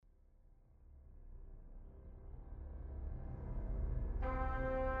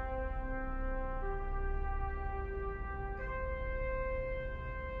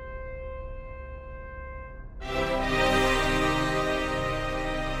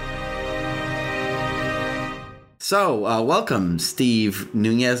Welcome, Steve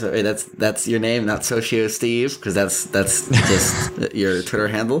Nunez. That's your name, not Socio Steve, because that's just your Twitter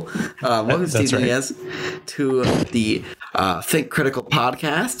handle. Welcome, Steve Nunez, to the ThinkCritical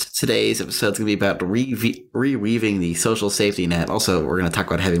podcast. Today's episode is going to be about reweaving the social safety net. Also, we're going to talk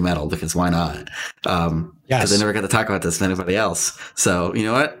about heavy metal because why not? Because I never got to talk about this with anybody else. So you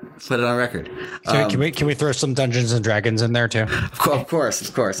know what? Put it on record. Can we throw some Dungeons and Dragons in there too? Of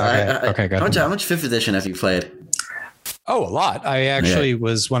course. Okay, good. How much 5th edition have you played? Oh, a lot. I actually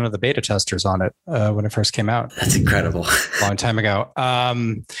was one of the beta testers on it when it first came out. That's incredible. A long time ago.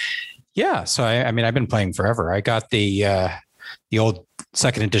 So I mean, I've been playing forever. I got the old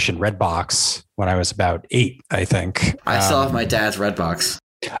 2nd edition red box when I was about 8, I think. I still have my dad's red box.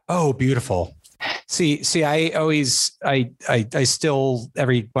 Oh, beautiful. See, I still,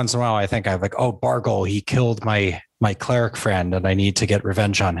 every once in a while, I think I'm like, oh, Bargle, he killed my cleric friend and I need to get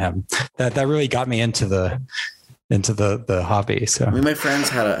revenge on him. That really got me into the hobby. So me and my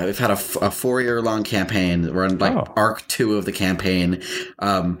friends we've had a 4-year long campaign. We're on arc 2 of the campaign.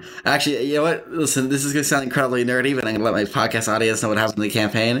 Actually, you know what? Listen, this is going to sound incredibly nerdy, but I'm going to let my podcast audience know what happened in the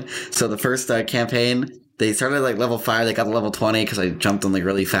campaign. So the first campaign, they started at level 5. They got to level 20 because I jumped on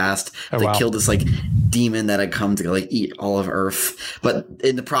really fast. They killed this demon that had come to eat all of Earth. But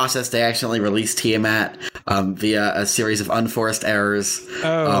in the process, they accidentally released Tiamat via a series of unforced errors.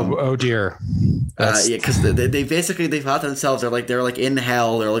 Oh dear. Because they thought to themselves they're in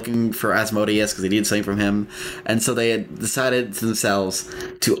hell. They're looking for Asmodeus because they needed something from him, and so they had decided to themselves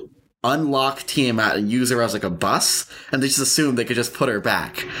to unlock Tiamat and use her as a bus, and they just assumed they could just put her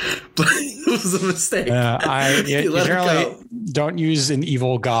back. But it was a mistake. You generally don't use an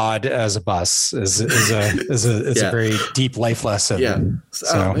evil god as a bus. Is a very deep life lesson. Yeah.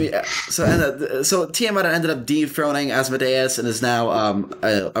 So Tiamat ended up dethroning Asmodeus and is now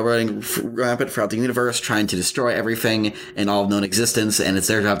running rampant throughout the universe, trying to destroy everything in all known existence, and it's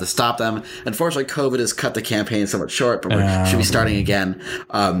their job to stop them. Unfortunately, COVID has cut the campaign somewhat short, but we should be starting again.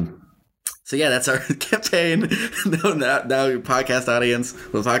 So yeah, that's our campaign. Now your podcast audience,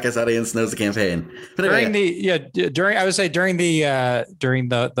 the podcast audience knows the campaign. But anyway, during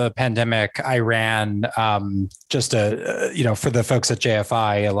the pandemic, I ran just for the folks at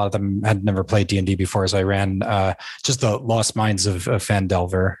JFI, a lot of them had never played D&D before, so I ran just the Lost Mines of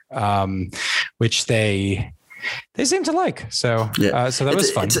Phandelver, which they seem to like. So so that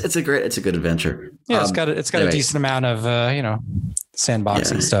was fun. It's a good adventure. Yeah, it's got a decent amount of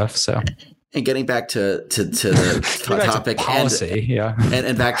sandboxing stuff. So. And getting back to the topic policy,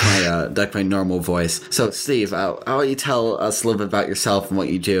 and back to my normal voice. So, Steve, how about you tell us a little bit about yourself and what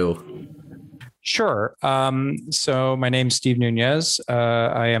you do? Sure. So my name's Steve Nunez.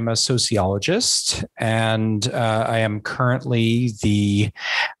 I am a sociologist, and I am currently the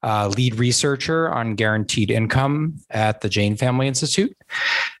lead researcher on guaranteed income at the Jane Family Institute.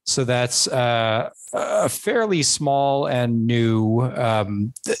 So that's a fairly small and new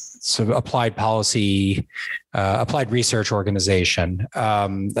sort of applied policy, applied research organization.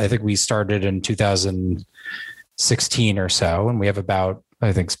 I think we started in 2016 or so, and we have about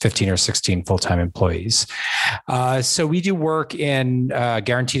 15 or 16 full-time employees. So we do work in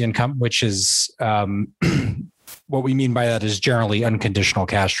guaranteed income, which is what we mean by that is generally unconditional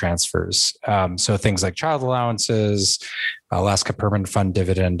cash transfers. So things like child allowances, Alaska Permanent Fund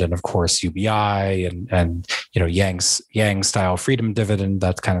dividend, and of course UBI and Yang style freedom dividend,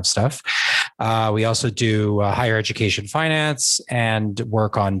 that kind of stuff. We also do higher education finance and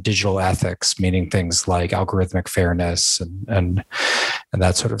work on digital ethics, meaning things like algorithmic fairness and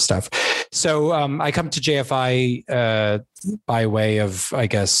that sort of stuff. So I come to JFI by way of, I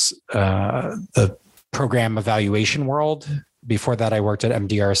guess, the program evaluation world. Before that, I worked at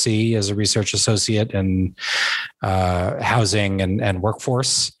MDRC as a research associate in housing and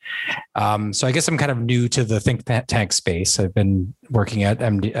workforce. So I guess I'm kind of new to the think tank space. I've been working at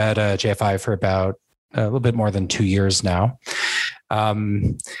JFI for about a little bit more than 2 years now.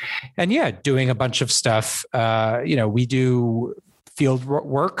 Doing a bunch of stuff. We do field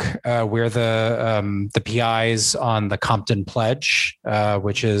work. We're the PIs on the Compton Pledge,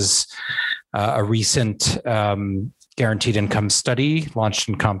 which is a recent guaranteed income study launched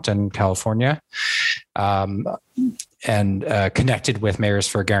in Compton, California, and connected with Mayors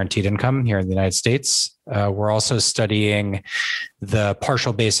for Guaranteed Income here in the United States. We're also studying the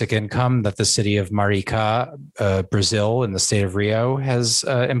partial basic income that the city of Marica, Brazil, in the state of Rio has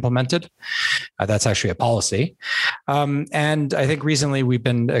implemented. That's actually a policy. And I think recently we've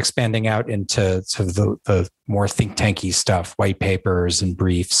been expanding out into sort of the more think tanky stuff, white papers and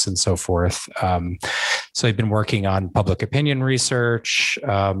briefs and so forth. So I've been working on public opinion research,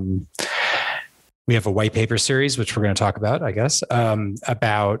 We have a white paper series, which we're going to talk about, I guess,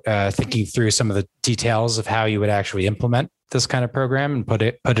 about thinking through some of the details of how you would actually implement this kind of program and put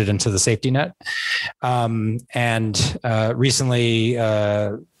it into the safety net. And recently,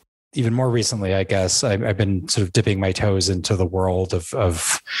 even more recently, I guess, I've been sort of dipping my toes into the world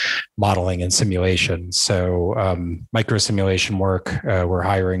of modeling and simulation. So micro simulation work, we're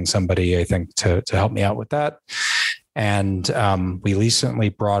hiring somebody, I think, to help me out with that. And we recently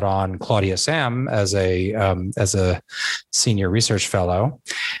brought on Claudia Sam as a senior research fellow,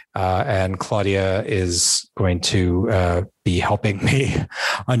 and Claudia is going to be helping me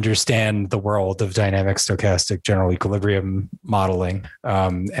understand the world of dynamic stochastic general equilibrium modeling,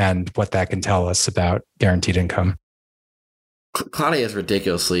 and what that can tell us about guaranteed income. Claudia is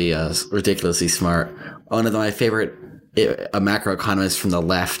ridiculously smart. One of my favorite macroeconomists from the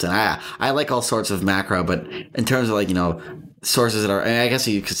left, and I like all sorts of macro, but in terms of sources that are, I guess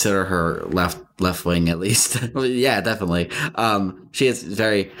you consider her left wing at least. Yeah, definitely. She is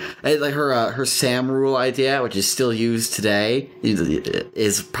very like her SAM rule idea, which is still used today,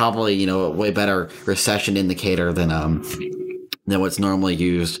 is probably a way better recession indicator than what's normally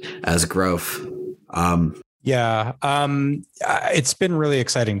used as growth. Yeah. It's been really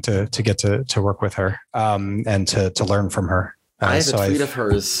exciting to get to work with her, and to learn from her. I have a tweet of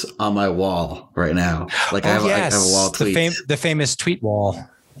hers on my wall right now. I have a wall tweet. The famous tweet wall.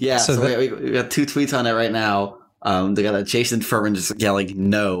 Yeah. So we got 2 tweets on it right now. They got Jason Furman just yelling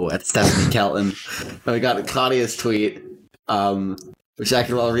no at Stephanie Kelton. And we got Claudia's tweet, which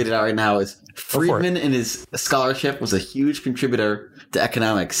actually I'll read it out right now. Is Friedman in his scholarship was a huge contributor to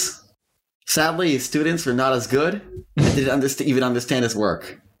economics. Sadly, his students were not as good and didn't even understand his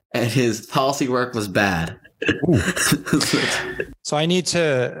work, and his policy work was bad. So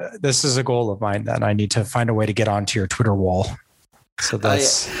this is a goal of mine then. I need to find a way to get onto your Twitter wall. So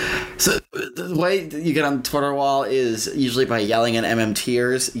so the way you get on the Twitter wall is usually by yelling at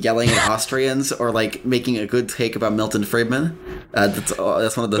MMTers, yelling at Austrians, or making a good take about Milton Friedman. That's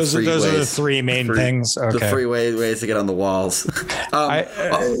one of the three ways. Those are the 3 main things. Okay. The 3 ways to get on the walls.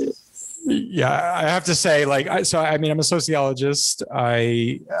 Yeah, I have to say, I'm a sociologist.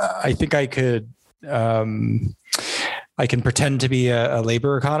 I think I could, I can pretend to be a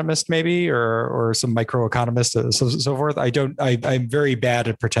labor economist, maybe, or some microeconomist, so forth. I'm very bad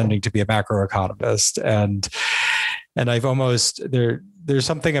at pretending to be a macroeconomist, and I've almost there's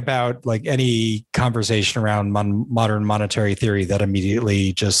something about any conversation around modern monetary theory that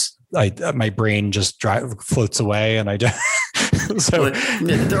immediately just my brain just floats away, and I don't. So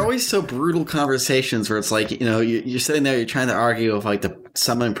they're always so brutal conversations where it's you're sitting there, you're trying to argue with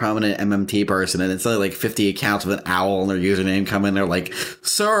some prominent MMT person, and it's only 50 accounts with an owl and their username come in. They're like,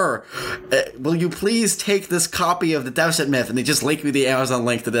 "Sir, will you please take this copy of the Deficit Myth?" And they just link me the Amazon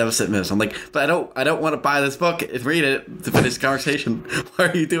link to the Deficit Myth. I'm like, but I don't want to buy this book and read it to finish the conversation. Why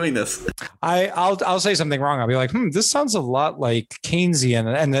are you doing this? I'll say something wrong. I'll be like, this sounds a lot like Keynesian,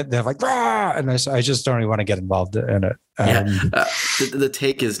 and they're like, rah! And I just don't even want to get involved in it. The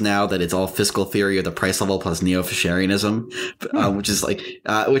take is now that it's all fiscal theory or the price level plus neo-Fischerianism, which is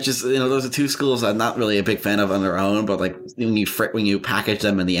those are 2 schools I'm not really a big fan of on their own, but when you package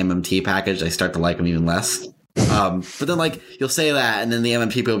them in the MMT package, I start to like them even less. But then you'll say that, and then the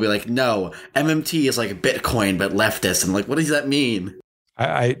MMT people will be like, no, MMT is like Bitcoin but leftist, and what does that mean?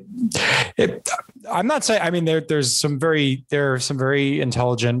 I'm not saying. I mean, there are some very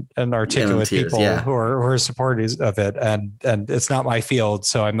intelligent and articulate people who are supporters of it, and it's not my field,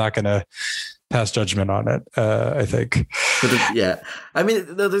 so I'm not going to pass judgment on it. I think. I mean,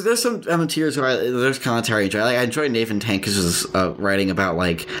 there's some MMTers who there's commentary. I enjoy Nathan Tank's writing about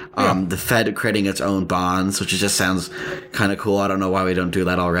the Fed creating its own bonds, which just sounds kind of cool. I don't know why we don't do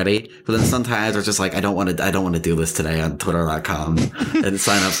that already. But then sometimes it's just I don't want to do this today on Twitter.com and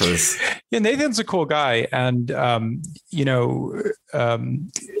sign up for this. Yeah, Nathan's a cool guy, and so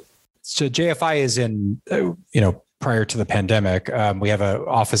JFI is in prior to the pandemic, we have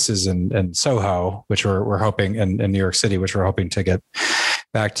offices in Soho, which we're hoping, in New York City, which we're hoping to get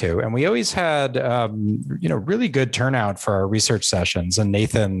back to. And we always had, really good turnout for our research sessions. And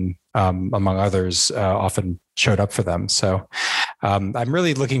Nathan, among others, often showed up for them. So I'm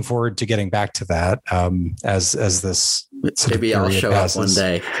really looking forward to getting back to that as this. Maybe I'll show up one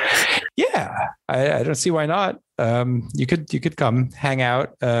day. Yeah, I don't see why not. You could come hang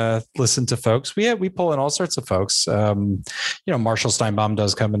out, listen to folks. We pull in all sorts of folks. Marshall Steinbaum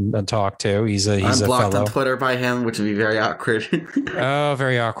does come and talk too. He's a blocked fellow on Twitter by him, which would be very awkward. Oh,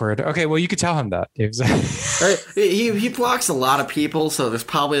 very awkward. Okay, well, you could tell him that. He blocks a lot of people, so there's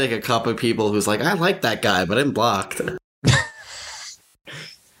probably a couple of people who's like, I like that guy, but I'm blocked.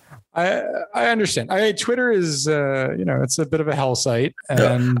 I understand. Twitter is, it's a bit of a hell site,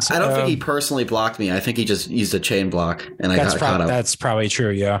 and I don't think he personally blocked me. I think he just used a chain block, and I got caught up. That's probably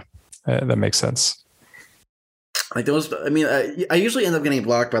true. Yeah, that makes sense. Like those, I mean, I usually end up getting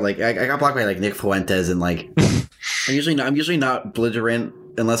blocked by I got blocked by Nick Fuentes, and I'm usually not belligerent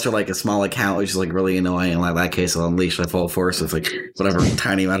unless they're a small account, which is really annoying. In that case, I'll unleash my full force with whatever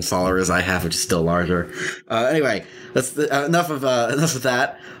tiny amount of followers I have, which is still larger. Anyway, that's enough of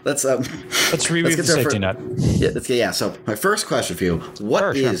that. Let's reweave the safety net. Yeah. So my first question for you: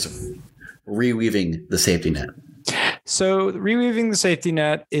 What is reweaving the safety net? So Reweaving the Safety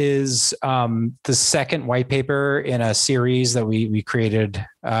Net is the second white paper in a series that we created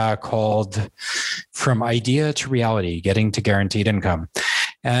called From Idea to Reality, Getting to Guaranteed Income.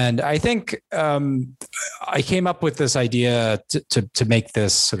 And I think I came up with this idea to make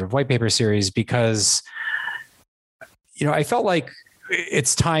this sort of white paper series because, I felt like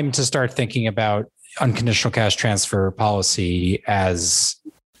it's time to start thinking about unconditional cash transfer policy as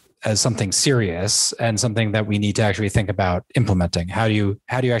something serious and something that we need to actually think about implementing. How do you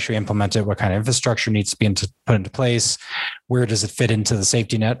actually implement it? What kind of infrastructure needs to be put into place? Where does it fit into the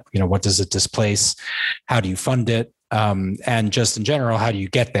safety net? What does it displace? How do you fund it? And just in general, how do you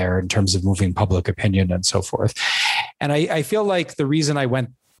get there in terms of moving public opinion and so forth? And I feel like the reason I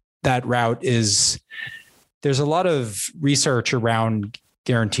went that route is there's a lot of research around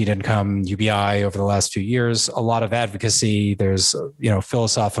guaranteed income, UBI, over the last few years, a lot of advocacy. There's,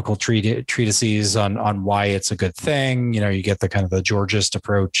 philosophical treatises on why it's a good thing. You get the kind of the Georgist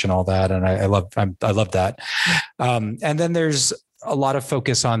approach and all that. And I love that. And then there's a lot of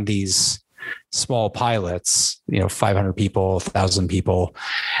focus on these small pilots, 500 people, 1,000 people.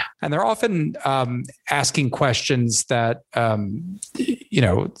 And they're often asking questions that, some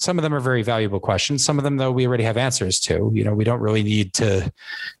of them are very valuable questions. Some of them, though, we already have answers to. We don't really need to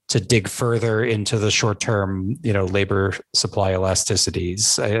dig further into the short-term, labor supply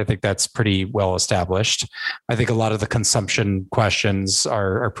elasticities. I think that's pretty well established. I think a lot of the consumption questions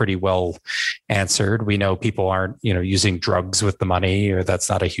are pretty well answered. We know people aren't, using drugs with the money, or that's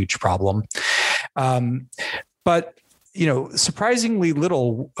not a huge problem. But surprisingly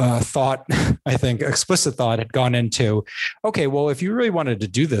little thought, I think, explicit thought had gone into, okay, well, if you really wanted to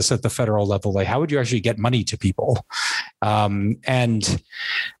do this at the federal level, how would you actually get money to people? How would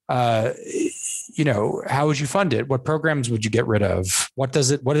you fund it? What programs would you get rid of? What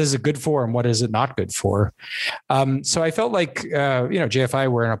is it good for, and what is it not good for? So I felt like,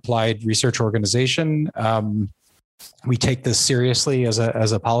 JFI, we're an applied research organization. We take this seriously as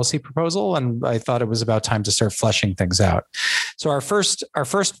a policy proposal, and I thought it was about time to start fleshing things out. So our first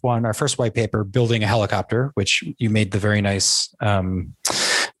white paper, Building a Helicopter, which you made the very nice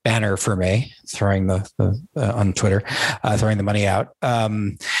banner for me, throwing on Twitter, throwing the money out.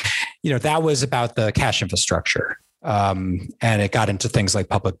 That was about the cash infrastructure. And it got into things like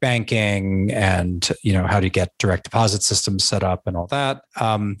public banking and, how to get direct deposit systems set up and all that.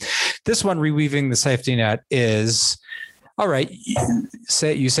 This one, Reweaving the Safety Net, is, all right,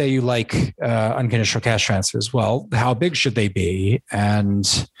 you say you like unconditional cash transfers. Well, how big should they be,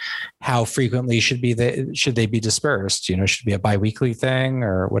 and how frequently should they be dispersed? Should it be a biweekly thing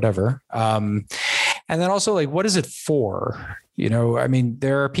or whatever? And then also, what is it for?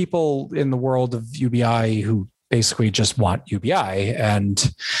 There are people in the world of UBI who basically just want UBI,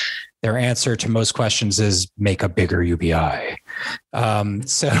 and their answer to most questions is make a bigger UBI.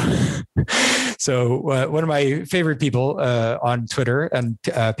 So one of my favorite people on Twitter, and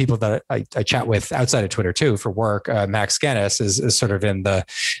people that I chat with outside of Twitter too for work, Max Guinness is sort of in his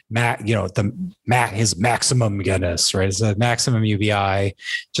maximum Guinness, right? It's a maximum UBI,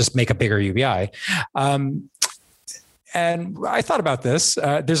 just make a bigger UBI. And I thought about this.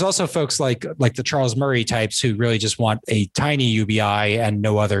 There's also folks like the Charles Murray types who really just want a tiny UBI and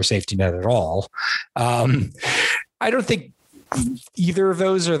no other safety net at all. I don't think either of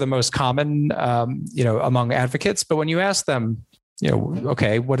those are the most common, among advocates. But when you ask them,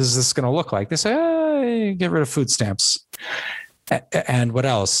 okay, what is this going to look like? They say, get rid of food stamps. And what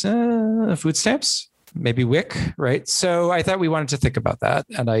else? Food stamps, maybe WIC, right? So I thought we wanted to think about that.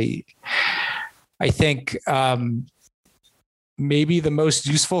 And I think maybe the most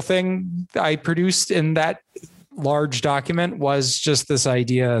useful thing I produced in that large document was just this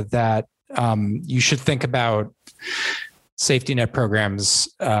idea that you should think about safety net programs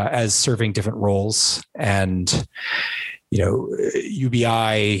as serving different roles, and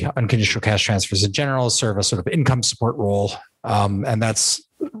UBI, unconditional cash transfers in general, serve a sort of income support role, and that's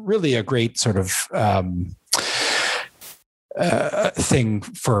really a great sort of thing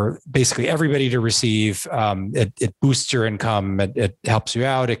for basically everybody to receive. It boosts your income. It helps you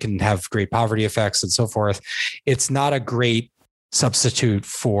out. It can have great poverty effects and so forth. It's not a great substitute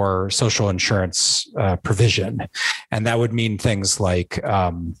for social insurance provision. And that would mean things like,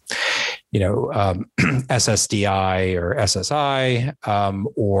 SSDI or SSI,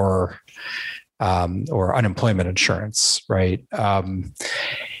 or unemployment insurance, right?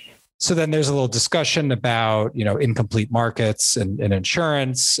 So then there's a little discussion about, incomplete markets and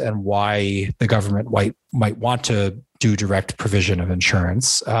insurance and why the government might want to do direct provision of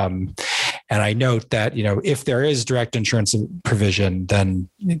insurance. And I note that, if there is direct insurance provision, then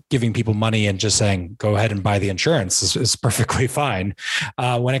giving people money and just saying, go ahead and buy the insurance is perfectly fine.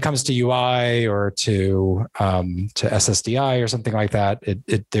 When it comes to UI or to SSDI or something like that,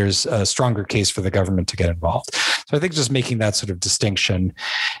 there's a stronger case for the government to get involved. So I think just making that sort of distinction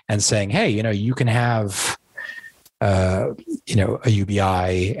and saying, hey, you can have a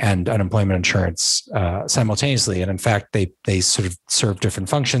UBI and unemployment insurance simultaneously, and in fact, they sort of serve different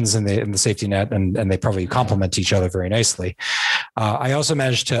functions in the safety net, and they probably complement each other very nicely. I also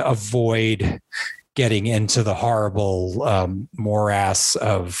managed to avoid getting into the horrible morass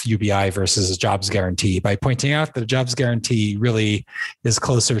of UBI versus a jobs guarantee by pointing out that a jobs guarantee really is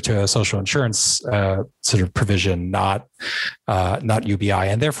closer to a social insurance sort of provision, not UBI,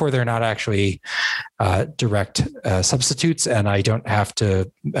 and therefore they're not actually direct substitutes, and I don't have to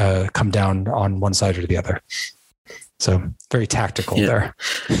come down on one side or the other. So very tactical there.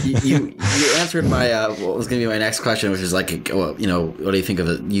 You answered my what was going to be my next question, which is like, what do you think of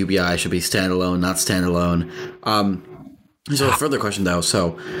the UBI? Should be standalone, not standalone? There's a further question though.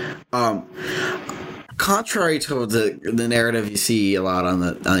 So, contrary to the narrative you see a lot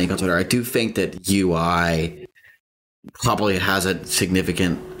on Twitter, I do think that UI probably has a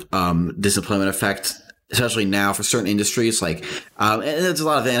significant disemployment effect, especially now for certain industries. Like, and there's a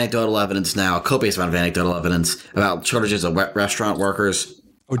lot of anecdotal evidence now, copious amount of anecdotal evidence about shortages of restaurant workers.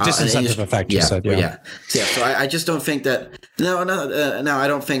 Oh, disincentive effect, you said. Yeah. So I just don't think that. No, I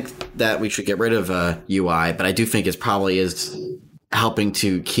don't think that we should get rid of UI, but I do think it probably is helping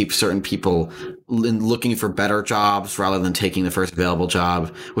to keep certain people looking for better jobs rather than taking the first available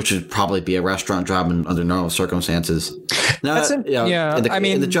job, which would probably be a restaurant job under normal circumstances. Now,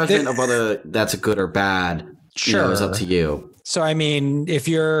 the judgment of whether that's a good or bad, is up to you. So, I mean, if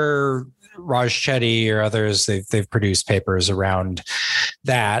you're Raj Chetty or others, they've produced papers around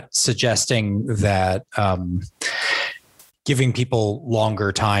that, suggesting that giving people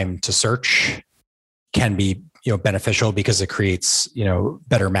longer time to search can be beneficial because it creates,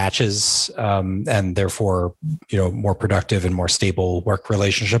 better matches, and therefore, more productive and more stable work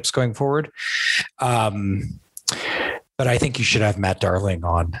relationships going forward. But I think you should have Matt Darling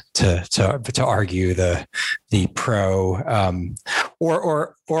on to argue the pro,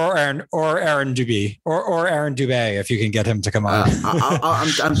 or Aaron Dubé or Aaron Dubé, if you can get him to come on.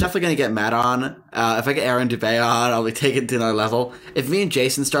 I'm definitely going to get Matt on. If I get Aaron Dubé on, I'll be taken to another level. If me and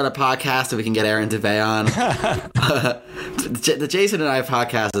Jason start a podcast and we can get Aaron Dubé on, the Jason and I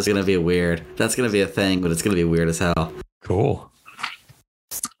podcast is going to be weird. That's going to be a thing, but it's going to be weird as hell. Cool.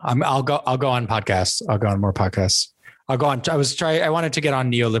 I'll go on podcasts. I'll go on more podcasts. I'll go on. I wanted to get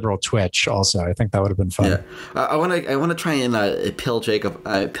on neoliberal Twitch also. I think that would have been fun. Yeah. I want to try and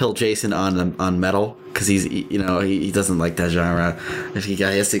pill Jason on metal, because he doesn't like that genre. He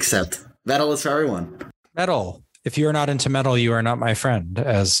has to accept metal is for everyone. Metal. If you are not into metal, you are not my friend,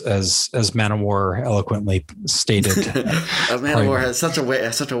 as Man of War eloquently stated. Man of War has such a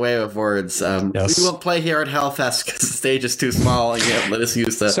way of words. Yes. We won't play here at Hellfest because the stage is too small and you can't let us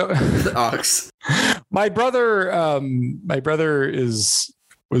use the aux. My brother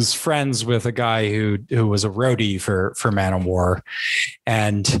was friends with a guy who was a roadie for Man of War,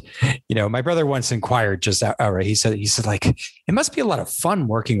 and my brother once inquired just outright. He said like, it must be a lot of fun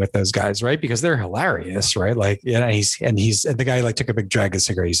working with those guys, right? Because they're hilarious, right? Like, and the guy like took a big drag of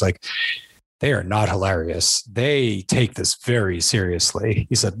cigarette. He's like, they are not hilarious. They take this very seriously.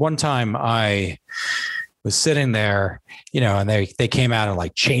 He said, one time I was sitting there, and they came out in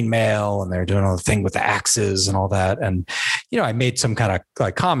like chainmail and they're doing all the thing with the axes and all that. And, I made some kind of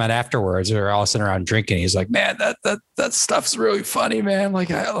like comment afterwards. We were all sitting around drinking. He's like, man, that stuff's really funny, man. Like,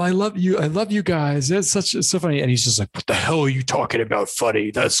 I love you. I love you guys. It's so funny. And he's just like, what the hell are you talking about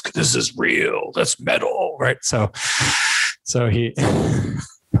funny? This is real. That's metal. Right. So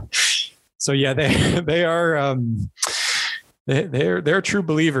yeah, they are, they're true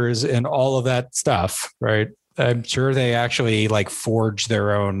believers in all of that stuff, right? I'm sure they actually like forge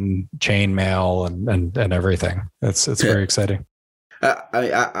their own chainmail and everything. It's very exciting.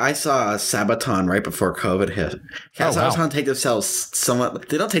 I saw Sabaton right before COVID hit. Sabaton take themselves somewhat.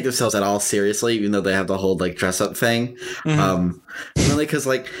 They don't take themselves at all seriously, even though they have the whole like dress up thing. Really, because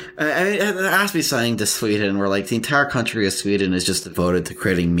like there has to be something to Sweden where like the entire country of Sweden is just devoted to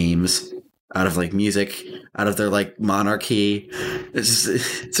creating memes out of like music, out of their like monarchy.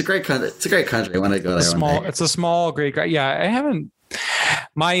 It's a great country. It's a great country. I want to go there. It's a small, great. Yeah, I haven't.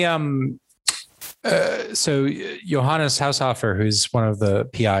 My so Johannes Haushofer, who's one of the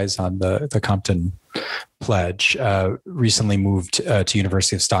PIs on the Compton Pledge, recently moved to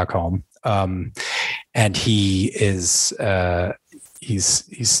University of Stockholm, and he is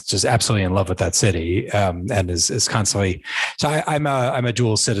he's just absolutely in love with that city, and is constantly. So I'm a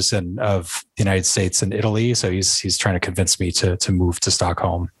dual citizen of the United States and Italy, so he's trying to convince me to move to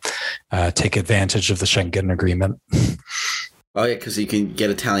Stockholm, take advantage of the Schengen Agreement. Oh yeah, because you can get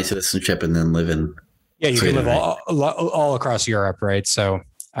Italian citizenship and then live in. Yeah, you Sweden, can live all across Europe, right? So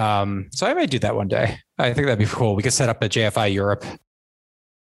I might do that one day. I think that'd be cool. We could set up a JFI Europe.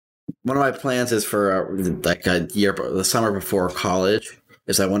 One of my plans is for like a year, the summer before college,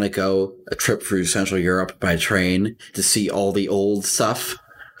 is I want to go a trip through Central Europe by train to see all the old stuff.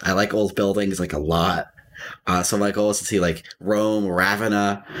 I like old buildings like a lot. So my goal is to see like Rome,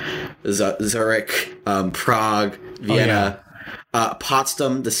 Ravenna, Zurich, Prague, Vienna,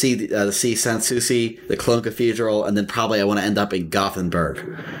 Potsdam to see Sanssouci, the Cologne Cathedral, and then probably I want to end up in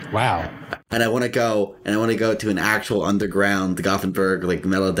Gothenburg. Wow. And I want to go to an actual underground Gothenburg like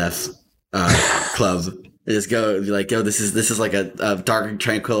metal death club. And just go like, yo, this is like a Dark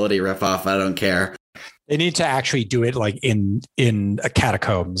Tranquility ripoff. I don't care. They need to actually do it like in a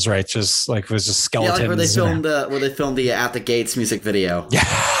catacombs, right? Just like it was just skeletons. Yeah, like where they filmed the At the Gates music video. Yeah,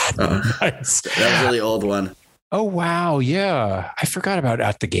 nice. That was a really old one. Oh wow, yeah, I forgot about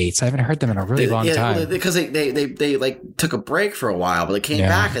At the Gates. I haven't heard them in a really long time because they like took a break for a while, but they came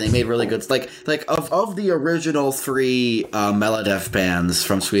back and they made really good like of the original 3 Melodeath bands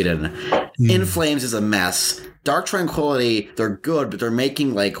from Sweden. In Flames is a mess. Dark Tranquility, they're good, but they're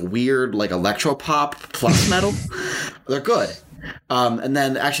making like weird like electropop plus metal. They're good. And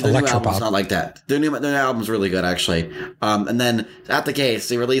then actually the new album's not like that. Their new album's really good actually. And then At the Gates,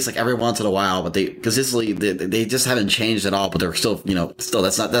 they release like every once in a while, but they just haven't changed at all, but they're still,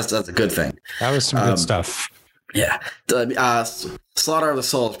 that's a good thing. That was some good stuff. Yeah. Slaughter of the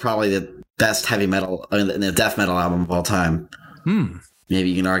Soul is probably the best heavy metal, the death metal album of all time. Maybe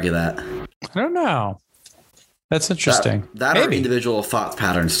you can argue that. I don't know. That's interesting. That are individual thought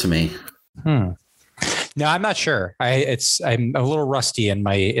patterns to me. No, I'm not sure. I'm a little rusty in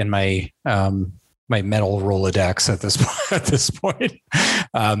my my metal Rolodex at this point.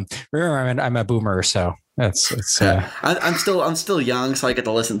 Remember, I'm a boomer, so it's. I'm still young, so I get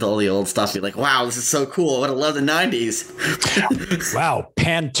to listen to all the old stuff. Be like, wow, this is so cool. I would have loved the '90s. Wow,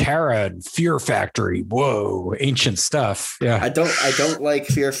 Pantera and Fear Factory. Whoa, ancient stuff. Yeah, I don't like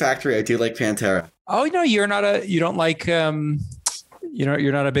Fear Factory. I do like Pantera. Oh no, you don't like.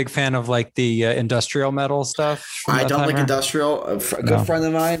 You're not a big fan of like the industrial metal stuff. I don't like industrial. A good friend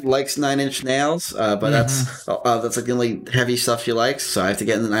of mine likes Nine Inch Nails, but that's like the only heavy stuff she likes. So I have to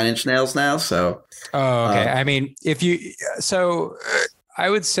get into Nine Inch Nails now. So okay. I mean, I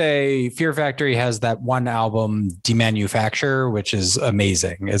would say Fear Factory has that one album, Demanufacture, which is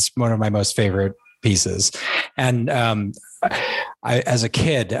amazing. It's one of my most favorite pieces. And as a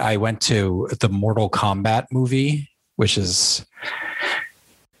kid, I went to the Mortal Kombat movie, which is.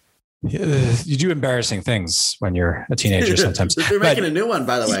 You do embarrassing things when you're a teenager sometimes. They're making a new one,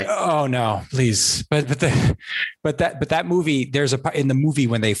 by the way. Oh no, please! But that movie, in the movie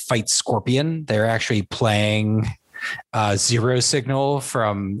when they fight Scorpion, they're actually playing Zero Signal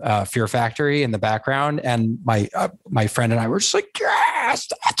from Fear Factory in the background, and my friend and I were just like, yes,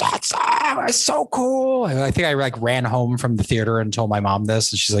 that's so cool. And I think I like ran home from the theater and told my mom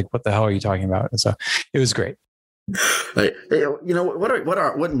this, and she's like, "What the hell are you talking about?" And so it was great. Like,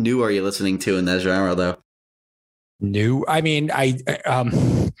 what new are you listening to in that genre though? New? I mean, I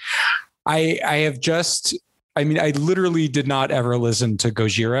literally did not ever listen to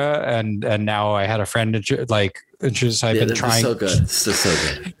Gojira, and now I had a friend interest. I've been trying. So good. It's just so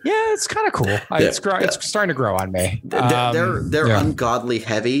good. Yeah, it's kind of cool. It's starting to grow on me. They're ungodly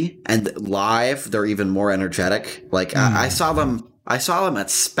heavy, and live they're even more energetic. Like I saw them at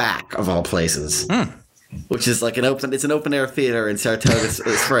SPAC of all places. Which is like an open air theater in Saratoga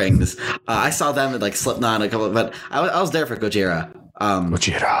Springs. I saw them at like Slipknot but I was there for Gojira.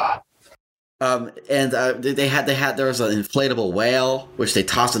 Gojira. And there was an inflatable whale which they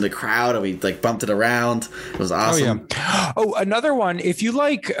tossed in the crowd and we like bumped it around. It was awesome. Oh yeah. Oh, another one. If you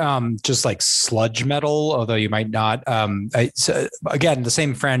like just like sludge metal, although you might not. So again, the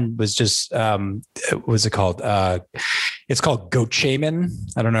same friend was just what's it called? It's called Goat Shaman.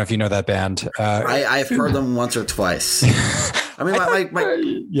 I don't know if you know that band. I've heard them once or twice. I mean,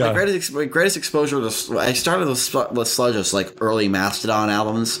 my greatest exposure to I started with sludge as like early Mastodon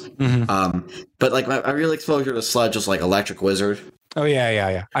albums, but like my real exposure to sludge was like Electric Wizard. Oh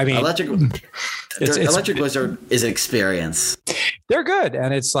yeah. I mean, Electric Wizard is an experience. They're good,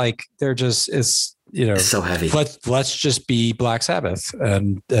 and it's like it's so heavy. Let's just be Black Sabbath,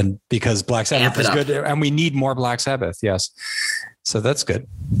 and because Black Sabbath is good, and we need more Black Sabbath. Yes, so that's good.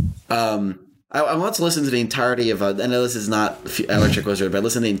 I once listened to the entirety of I know this is not Electric Wizard, but I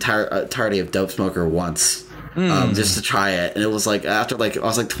listened to the entirety of Dope Smoker once. Just to try it, and it was like after I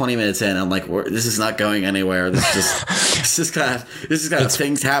was like 20 minutes in, I'm like, this is not going anywhere. This is kind of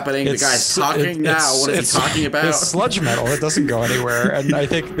things happening. The guy's talking now. What is he talking about? It's sludge metal. It doesn't go anywhere. And I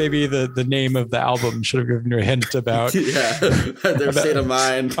think maybe the name of the album should have given you a hint about their state of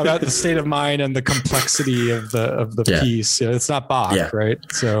mind, about the state of mind and the complexity of the piece. It's not Bach, right?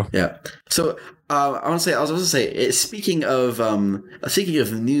 So So. I was going to say, speaking of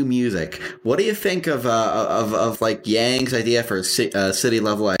new music, what do you think of like Yang's idea for city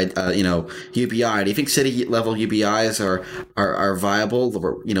level, UBI? Do you think city level UBIs are viable,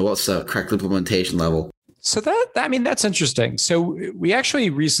 or what's the correct implementation level? So that's interesting. So we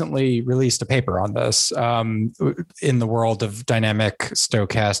actually recently released a paper on this in the world of dynamic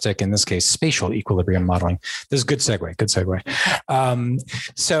stochastic, in this case, spatial equilibrium modeling. This is good segue.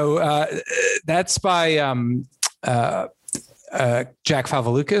 So that's by Jack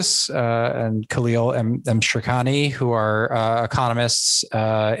Favouloukas and Khalil M. Shrikani, who are economists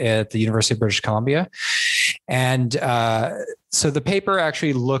at the University of British Columbia. And so the paper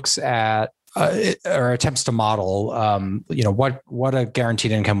actually looks at or attempts to model, what a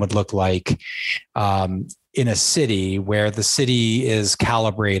guaranteed income would look like in a city where the city is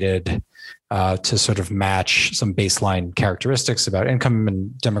calibrated to sort of match some baseline characteristics about income and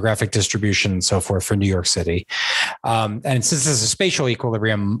demographic distribution and so forth for New York City. And since this is a spatial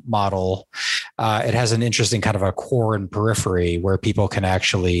equilibrium model, it has an interesting kind of a core and periphery where people can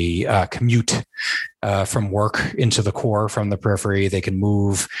actually commute from work into the core from the periphery. They can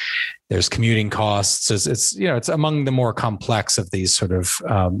move. There's commuting costs. It's among the more complex of these sort of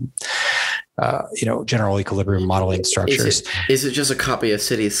general equilibrium modeling structures. Is it just a copy of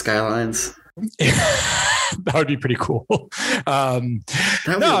City Skylines? That would be pretty cool. That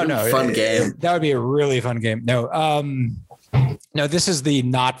would be a fun game. That would be a really fun game. No, this is the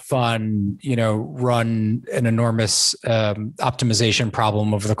not fun, run an enormous optimization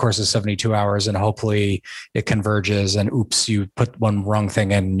problem over the course of 72 hours and hopefully it converges and oops, you put one wrong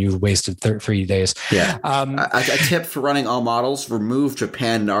thing in and you wasted 3 days. Yeah. A tip for running all models, remove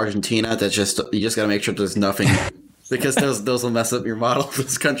Japan and Argentina. You just got to make sure there's nothing because those will mess up your model.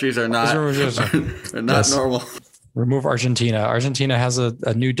 Those countries are not normal. Remove Argentina. Argentina has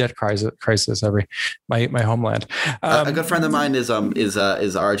a new debt crisis. My homeland. A good friend of mine is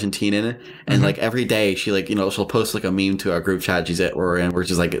Argentinian, and like every day she she'll post like a meme to our group chat we're in,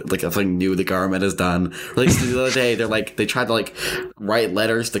 which is like something new the government has done. Like the other day, they tried to write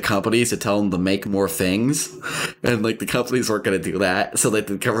letters to companies to tell them to make more things, and the companies weren't going to do that, so the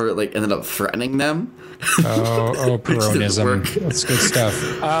government ended up threatening them. Oh, Peronism. That's good stuff.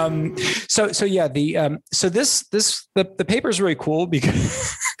 The paper is really cool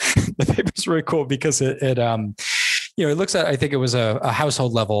because it looks at, I think it was a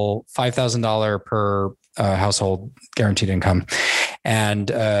household level $5,000 per household guaranteed income, and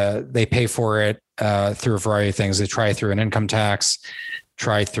they pay for it through a variety of things. They try through an income tax,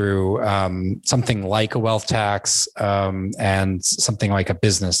 try through something like a wealth tax, and something like a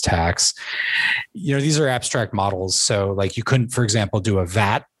business tax. These are abstract models. So you couldn't, for example, do a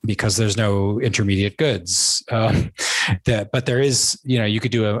VAT because there's no intermediate goods. But there is, you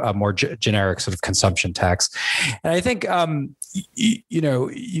could do a more generic sort of consumption tax. And I think,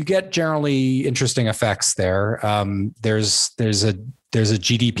 you get generally interesting effects there. There's a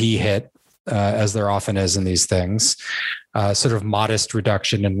GDP hit, as there often is in these things. Sort of modest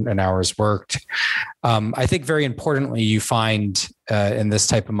reduction in hours worked. I think very importantly, you find in this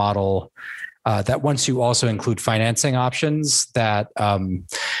type of model that once you also include financing options, that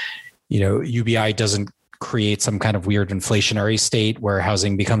UBI doesn't create some kind of weird inflationary state where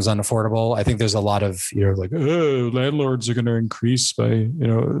housing becomes unaffordable. I think there's a lot of, like, landlords are going to increase by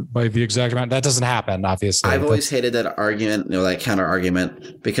the exact amount. That doesn't happen, obviously. I've always hated that argument, that counter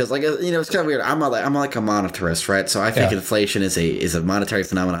argument, because it's kind of weird. I'm like a monetarist, right? So I think inflation is a monetary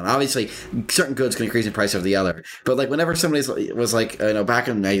phenomenon. Obviously, certain goods can increase in price over the other, but like whenever somebody was like, back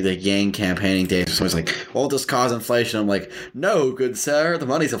in the Yang campaigning days, someone's like, "Will this cause inflation?" I'm like, "No, good sir, the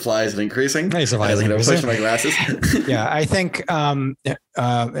money supply isn't increasing." Money supply is increasing. My glasses. Yeah, I think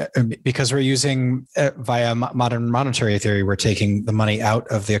because we're using via modern monetary theory, we're taking the money out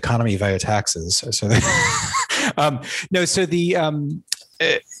of the economy via taxes. So,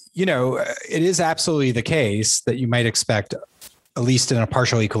 it is absolutely the case that you might expect, at least in a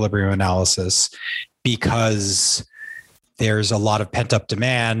partial equilibrium analysis, because there's a lot of pent up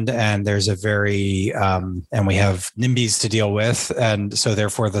demand and there's a very, and we have NIMBYs to deal with. And so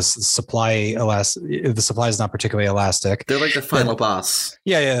therefore the supply is not particularly elastic. They're like the final boss.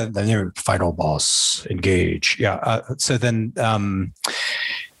 Yeah. The new final boss, engage. Yeah. So then, that's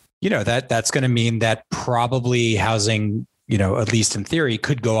going to mean that probably housing, at least in theory,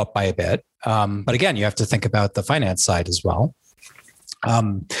 could go up by a bit. But again, you have to think about the finance side as well.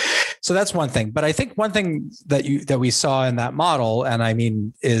 So that's one thing. But I think one thing that we saw in that model, and I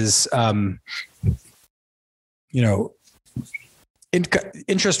mean, is,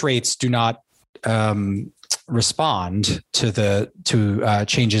 interest rates do not respond to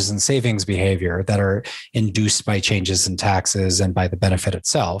changes in savings behavior that are induced by changes in taxes and by the benefit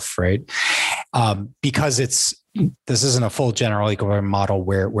itself, right? Because this isn't a full general equilibrium model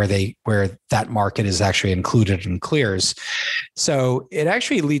where that market is actually included and clears. So it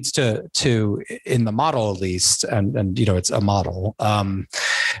actually leads to in the model at least, and it's a model,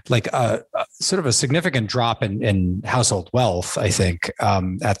 like a sort of a significant drop in household wealth, I think,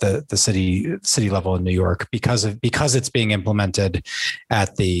 at the city level in New York because it's being implemented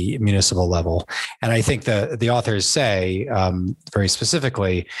at the municipal level. And I think the authors say very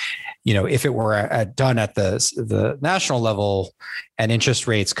specifically, if it were done at the national level, and interest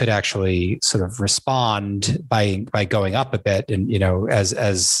rates could actually sort of respond by going up a bit, and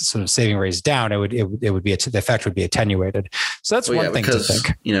as sort of saving rates down, it would be the effect would be attenuated. So that's one thing to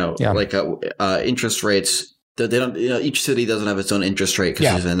think. Interest rates. They don't. Each city doesn't have its own interest rate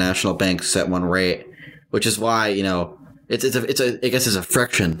because there's a national bank set one rate, which is why it's I guess it's a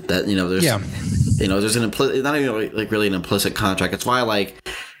friction that there's an implicit, not even like really an implicit contract. It's why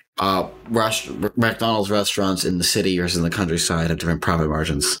McDonald's restaurants in the city versus in the countryside have different profit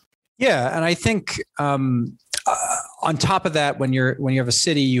margins. Yeah, and I think on top of that, when you have a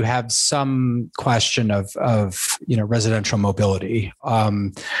city, you have some question of residential mobility.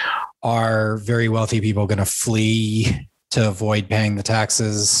 Are very wealthy people going to flee to avoid paying the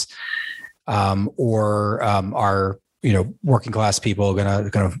taxes, or are working class people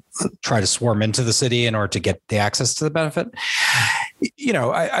going to try to swarm into the city in order to get the access to the benefit?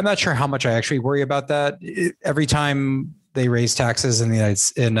 I'm not sure how much I actually worry about that. Every time they raise taxes in New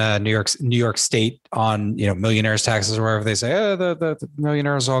York State on millionaires' taxes or wherever, they say the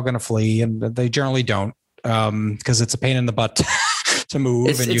millionaires are all going to flee, and they generally don't, because it's a pain in the butt to move.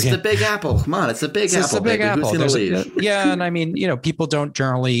 It's the Big Apple. Come on, it's the Big Apple. It's the Big Apple. Yeah, and I mean, people don't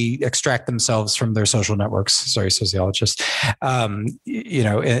generally extract themselves from their social networks. Sorry, sociologists. Over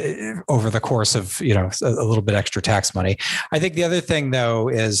the course of a little bit extra tax money. I think the other thing though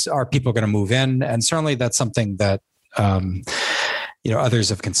is, are people going to move in? And certainly that's something that others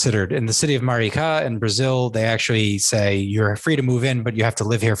have considered. In the city of Maricá in Brazil, they actually say you're free to move in, but you have to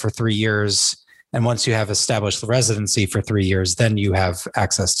live here for 3 years. And once you have established the residency for 3 years, then you have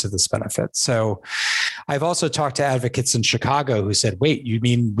access to this benefit. So I've also talked to advocates in Chicago who said, wait, you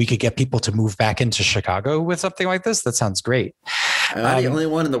mean we could get people to move back into Chicago with something like this? That sounds great. Am I the only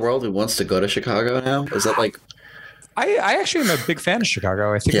one in the world who wants to go to Chicago now? Is that like... I actually am a big fan of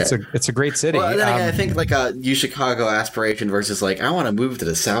Chicago. I think it's a great city. Well, then I think like a Chicago aspiration versus like, I want to move to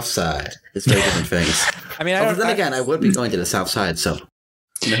the South Side. It's very different things. I mean, I would be going to the South Side, so...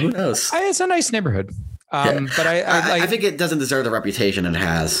 who knows? It's a nice neighborhood. But I think it doesn't deserve the reputation it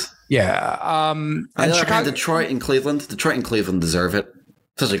has. Yeah. And Chicago, Detroit and Cleveland deserve it.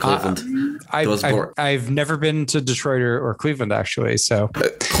 Especially Cleveland. I've never been to Detroit or Cleveland, actually. So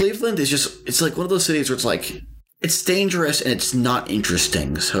Cleveland is it's like one of those cities where it's like, it's dangerous and it's not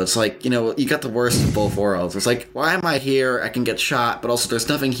interesting. So it's like, you got the worst of both worlds. It's like, why am I here? I can get shot, but also there's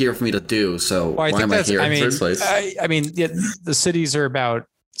nothing here for me to do. So why am I here in the first place? The cities are about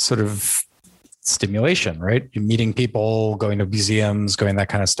sort of stimulation, right? You're meeting people, going to museums, going that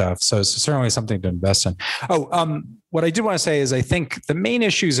kind of stuff. So it's certainly something to invest in. What I do want to say is I think the main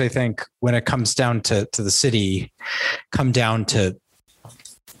issues, when it comes down to the city, come down to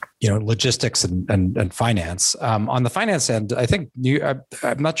logistics and finance. On the finance end, I think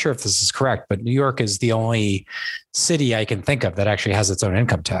I'm not sure if this is correct, but New York is the only city I can think of that actually has its own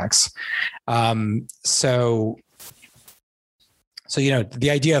income tax. So the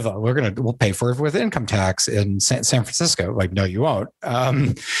idea of we'll pay for it with income tax in San Francisco, like, no, you won't.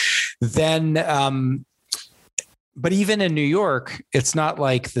 But even in New York, it's not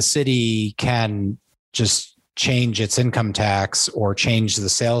like the city can just change its income tax or change the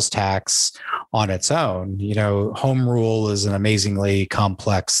sales tax on its own. Home rule is an amazingly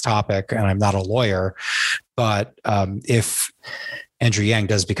complex topic, and I'm not a lawyer, but if Andrew Yang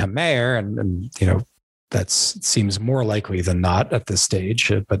does become mayor, and that seems more likely than not at this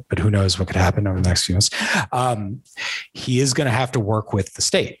stage, but who knows what could happen over the next few months. He is going to have to work with the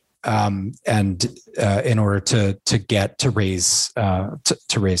state. In order to raise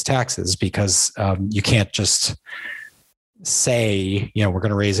taxes, because you can't just say, we're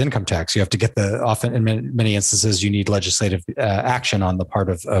going to raise income tax. You have to get often in many instances, you need legislative action on the part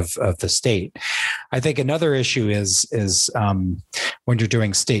of the state. I think another issue is when you're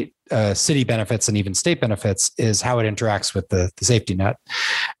doing city benefits and even state benefits is how it interacts with the safety net.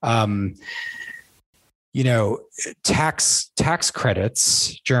 Tax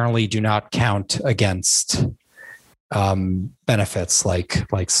credits generally do not count against benefits like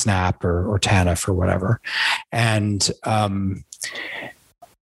SNAP or TANF or whatever. And a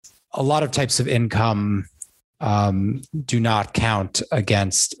lot of types of income do not count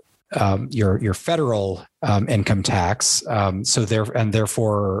against your federal income tax.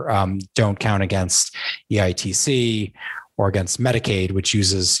 Therefore don't count against EITC or against Medicaid, which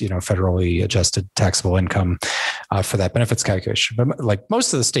uses, federally adjusted taxable income for that benefits calculation. But like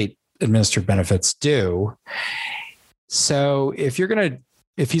most of the state administered benefits do. So if he's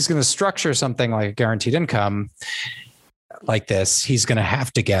going to structure something like a guaranteed income like this, he's going to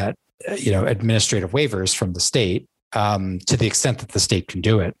have to get, administrative waivers from the state to the extent that the state can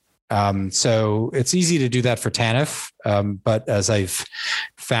do it. So it's easy to do that for TANF. But as I've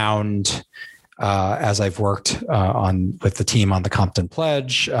found, as I've worked with the team on the Compton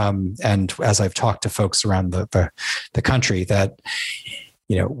Pledge, and as I've talked to folks around the country, that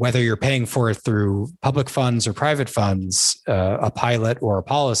whether you're paying for it through public funds or private funds, a pilot or a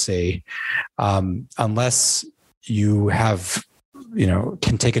policy, unless you have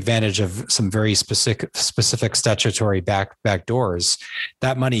can take advantage of some very specific statutory back doors,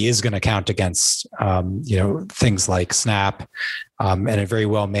 that money is going to count against, things like SNAP. And it very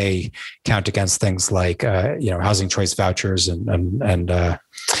well may count against things like, housing choice vouchers and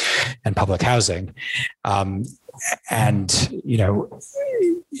public housing.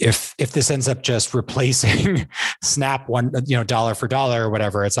 If this ends up just replacing SNAP dollar for dollar or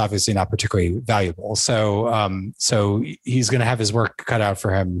whatever, it's obviously not particularly valuable. So he's going to have his work cut out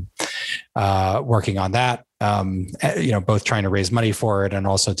for him, working on that. Both trying to raise money for it and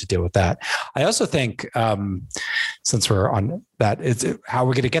also to deal with that. I also think, since we're on that, it's how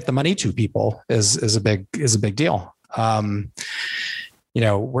we're going to get the money to people is a big deal.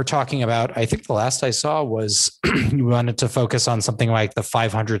 We're talking about, I think the last I saw was we wanted to focus on something like the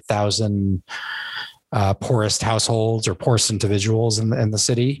 500,000 poorest households or poorest individuals in the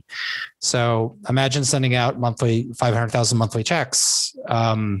city. So imagine sending out 500,000 monthly checks.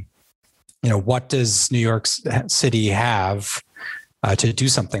 What does New York City have to do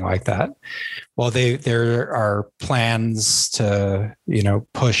something like that? Well, there are plans to,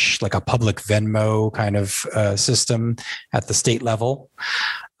 push like a public Venmo kind of system at the state level.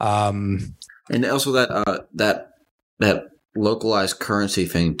 And also that localized currency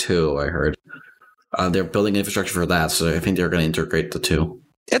thing too, I heard. They're building infrastructure for that. So I think they're going to integrate the two.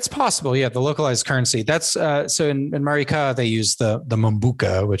 It's possible. Yeah. The localized currency. That's so in Marika, they use the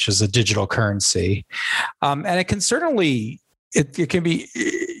Mambuka, which is a digital currency. And it can certainly, it can be,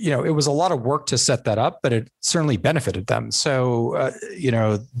 it was a lot of work to set that up, but it certainly benefited them. So,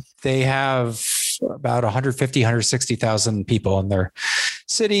 they have about 150,000 people in their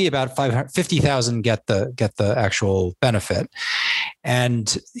city, about 50,000 get the actual benefit.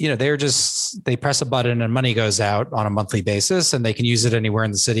 And, they press a button and money goes out on a monthly basis and they can use it anywhere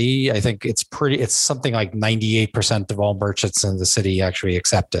in the city. I think it's something like 98% of all merchants in the city actually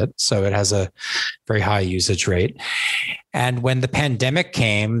accept it. So it has a very high usage rate. And when the pandemic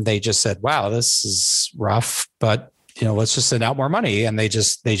came, they just said, wow, this is rough, but let's just send out more money. And they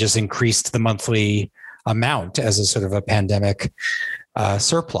just increased the monthly amount as a sort of a pandemic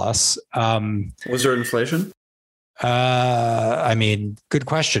surplus. Was there inflation? I mean, good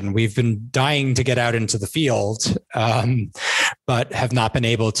question. We've been dying to get out into the field, but have not been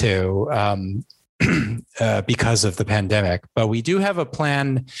able to because of the pandemic. But we do have a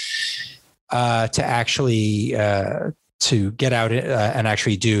plan to actually to get out and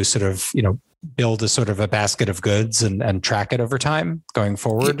actually do sort of, build a sort of a basket of goods and track it over time going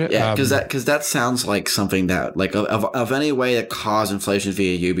forward. Yeah, because that sounds like something that, like, of any way to cause inflation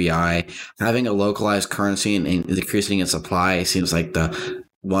via UBI, having a localized currency and decreasing its supply seems like the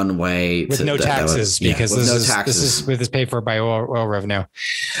one way with no taxes, because this is with this paid for by oil revenue.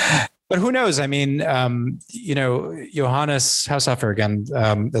 But who knows? I mean, Johannes Haushofer, again,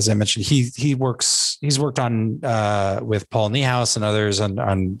 as I mentioned, he's worked on with Paul Niehaus and others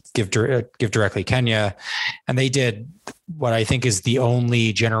on Give Directly Kenya, and they did what I think is the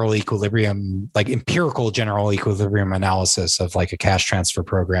only general equilibrium, like empirical general equilibrium analysis of like a cash transfer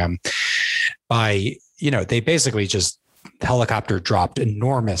program. By they basically just helicopter dropped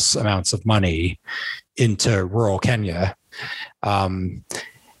enormous amounts of money into rural Kenya.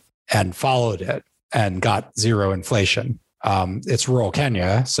 And followed it and got zero inflation. It's rural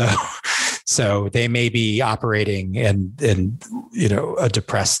Kenya, so they may be operating in a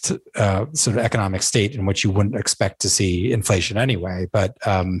depressed sort of economic state in which you wouldn't expect to see inflation anyway. But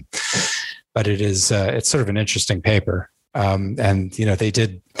it is it's sort of an interesting paper, and they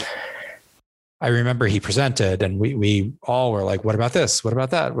did. I remember he presented, and we all were like, "What about this? What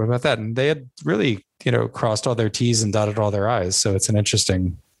about that? What about that?" And they had really crossed all their T's and dotted all their I's. So it's an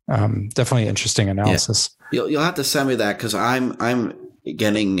interesting. Definitely interesting analysis. Yeah. You'll have to send me that, because I'm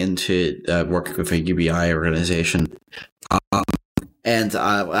getting into working with a UBI organization, and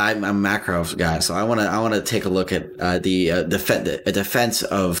I'm a macro guy, so I want to take a look at the defense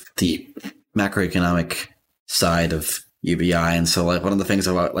of the macroeconomic side of UBI. And so, like, one of the things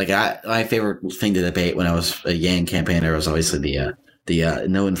about, like, my favorite thing to debate when I was a Yang campaigner was obviously the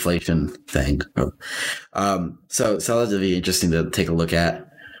no inflation thing. So that'd be interesting to take a look at.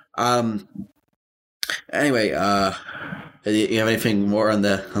 Anyway, do you have anything more on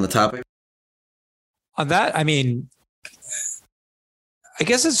the topic? On that, I mean, I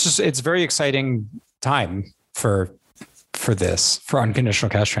guess it's very exciting time for unconditional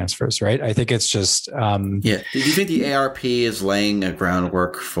cash transfers, right? I think it's just Do you think the ARP is laying a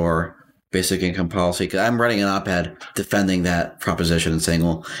groundwork for basic income policy? Because I'm writing an op-ed defending that proposition and saying,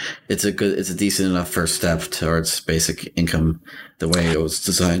 well, it's a decent enough first step towards basic income the way it was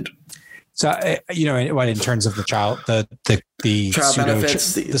designed. So, in terms of the child, the child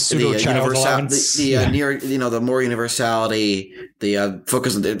benefits, the pseudo child allowance, the more universality, the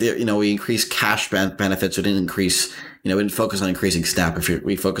focus on we increase cash benefits. We didn't increase, we didn't focus on increasing SNAP.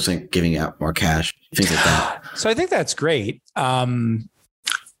 We focus on giving out more cash, things like that. So I think that's great. I'm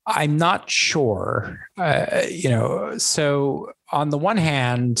not sure, so on the one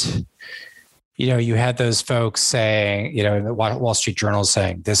hand, you had those folks saying, the Wall Street Journal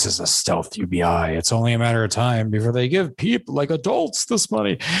saying, this is a stealth UBI. It's only a matter of time before they give people like adults this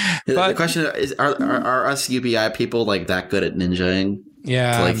money. But the question is, are us UBI people like that good at ninjaing?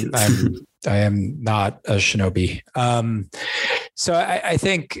 Yeah, I am not a shinobi. So I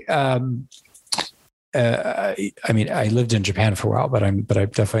think, I lived in Japan for a while, but I'm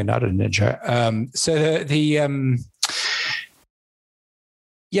definitely not a ninja. So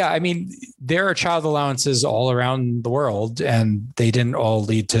there are child allowances all around the world, and they didn't all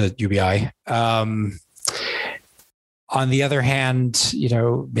lead to UBI. On the other hand,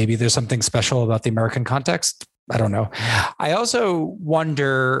 maybe there's something special about the American context. I don't know. I also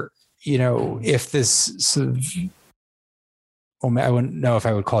wonder, if this sort of, I wouldn't know if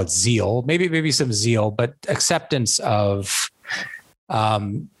I would call it zeal, maybe some zeal, but acceptance of,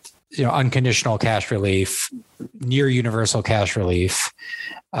 unconditional cash relief, near universal cash relief,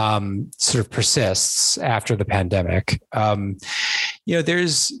 sort of persists after the pandemic.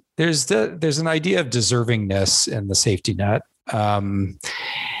 There's an idea of deservingness in the safety net.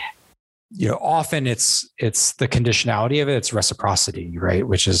 Often it's the conditionality of it. It's reciprocity, right?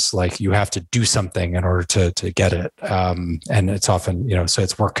 Which is like, you have to do something in order to get it. And it's often, so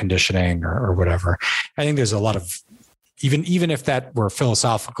it's work conditioning or whatever. I think there's a lot of, even if that were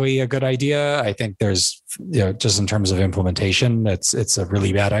philosophically a good idea, I think there's, just in terms of implementation, it's a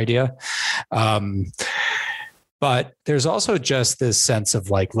really bad idea. But there's also just this sense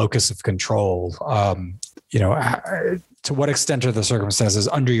of like locus of control. To what extent are the circumstances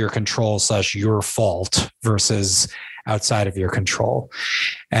under your control / your fault versus outside of your control?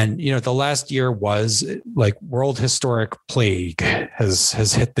 And, the last year was like world historic plague has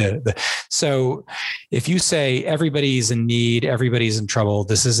hit so if you say everybody's in need, everybody's in trouble,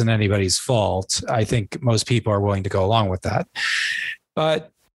 this isn't anybody's fault, I think most people are willing to go along with that.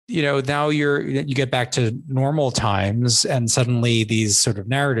 But now you get back to normal times, and suddenly these sort of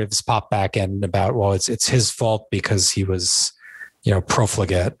narratives pop back in about, well, it's his fault because he was,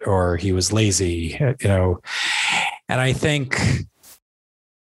 profligate or he was lazy, and I think,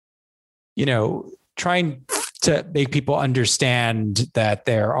 trying to make people understand that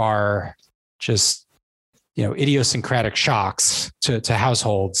there are just, idiosyncratic shocks to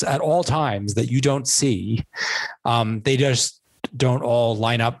households at all times that you don't see. They just don't all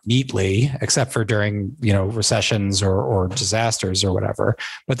line up neatly, except for during, recessions or disasters or whatever.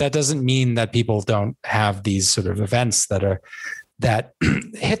 But that doesn't mean that people don't have these sort of events that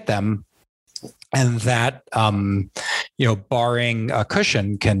hit them, and that, barring a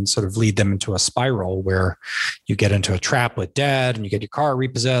cushion, can sort of lead them into a spiral where you get into a trap with debt, and you get your car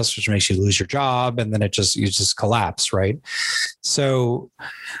repossessed, which makes you lose your job, and then you just collapse, right? So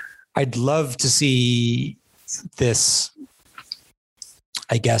I'd love to see this,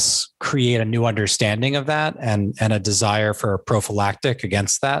 I guess, create a new understanding of that and a desire for a prophylactic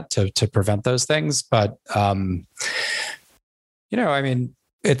against that to prevent those things. But,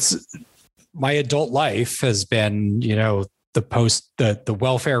 it's my adult life has been, the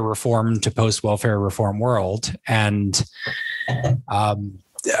welfare reform to post-welfare reform world. And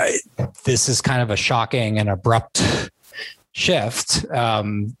this is kind of a shocking and abrupt shift,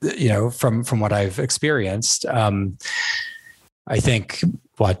 from what I've experienced. I think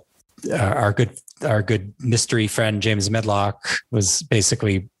what our good mystery friend James Medlock was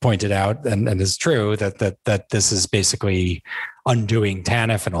basically pointed out, and is true, that this is basically undoing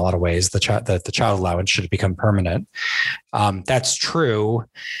TANF in a lot of ways. That the child allowance should become permanent. That's true.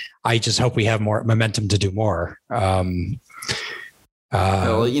 I just hope we have more momentum to do more. There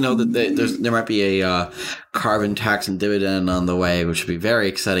might be a carbon tax and dividend on the way, which would be very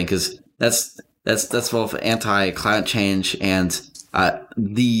exciting, because that's both anti-climate change and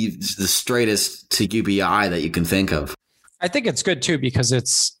the straightest to UBI that you can think of. I think it's good too, because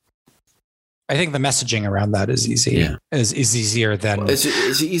I think the messaging around that is easy. Yeah. Is easier than it's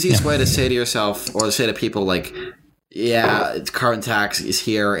the easiest way to say to yourself, or to say to people, like, yeah, carbon tax is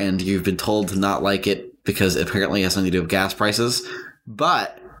here and you've been told to not like it because it apparently has something to do with gas prices,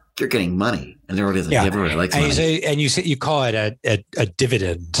 but you're getting money, and everybody likes money. You call it a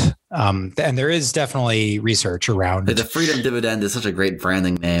dividend. And there is definitely research around the freedom dividend is such a great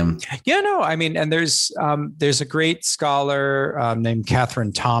branding name. Yeah, no, and there's a great scholar named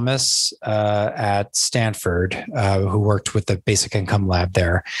Catherine Thomas at Stanford who worked with the Basic Income Lab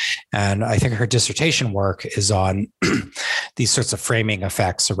there, and I think her dissertation work is on these sorts of framing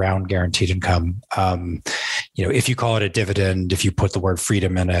effects around guaranteed income. If you call it a dividend, if you put the word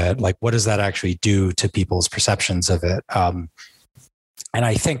freedom in it, like, what does that actually do to people's perceptions of it? And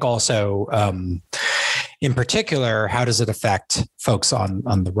I think also, in particular, how does it affect folks on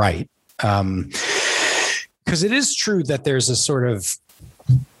the right? Because it is true that there is a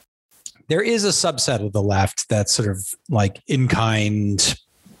subset of the left that's sort of like in-kind,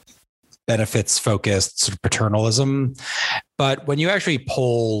 benefits-focused sort of paternalism. But when you actually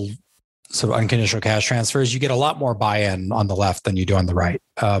poll sort of unconditional cash transfers, you get a lot more buy-in on the left than you do on the right.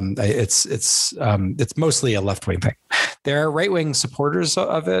 It's mostly a left-wing thing. There are right-wing supporters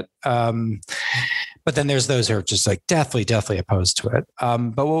of it, but then there's those who are just like deathly opposed to it.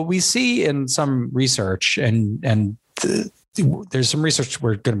 But what we see in some research, and there's some research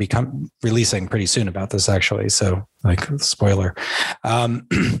we're going to be releasing pretty soon about this, actually. So, like, spoiler,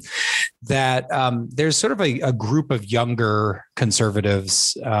 that there's sort of a group of younger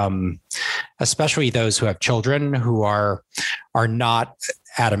conservatives, especially those who have children, who are not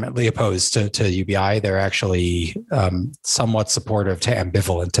adamantly opposed to UBI. They're actually somewhat supportive to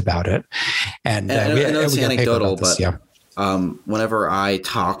ambivalent about it. And it's anecdotal, but yeah. Whenever I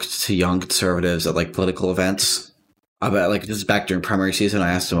talked to young conservatives at like political events about, like, this is back during primary season,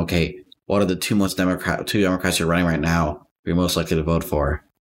 I asked them, okay, what are the two Democrats you're running right now you're most likely to vote for?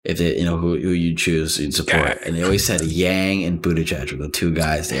 If they, who you choose, you'd support. Yeah. And they always said Yang and Buttigieg were the two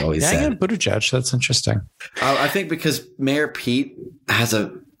guys they always said. Yang and Buttigieg, that's interesting. I think because Mayor Pete has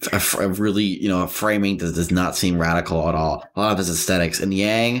a really, a framing that does not seem radical at all. A lot of his aesthetics. And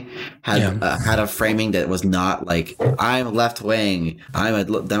Yang had a framing that was not like, I'm left wing, I'm a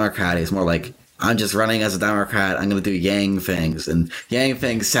Democrat. He's more like, I'm just running as a Democrat. I'm going to do Yang things. And Yang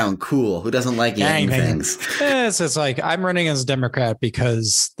things sound cool. Who doesn't like Yang things? Yes, it's like, I'm running as a Democrat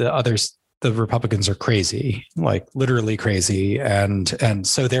because the other the Republicans are crazy, like literally crazy, and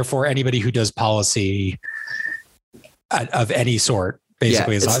so therefore anybody who does policy of any sort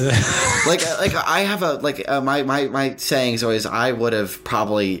basically is like I have my saying is always I would have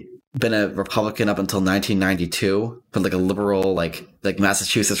probably been a Republican up until 1992, but like a liberal like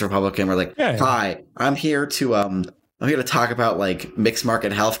Massachusetts Republican, where like hi, I'm here to talk about like mixed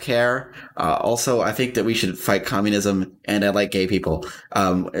market healthcare. Also, I think that we should fight communism, and I like gay people.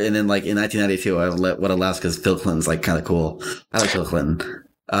 And then like in 1992, I would have left because Bill Clinton's like kind of cool. I like Bill Clinton.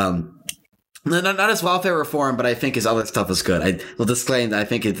 Not his welfare reform, but I think his other stuff is good. I will disclaim that I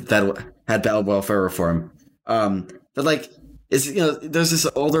think that had bad welfare reform. But like, there's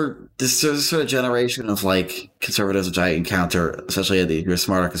this sort of generation of like conservatives which I encounter, especially the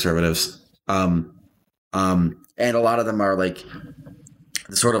smarter conservatives. And a lot of them are like,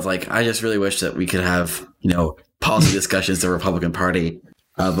 sort of like, I just really wish that we could have, policy discussions in the Republican Party,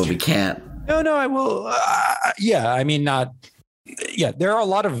 but we can't. No, I will. Yeah, I mean, not. Yeah, there are a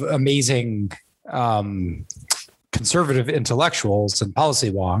lot of amazing conservative intellectuals and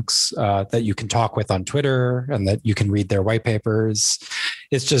policy wonks that you can talk with on Twitter and that you can read their white papers.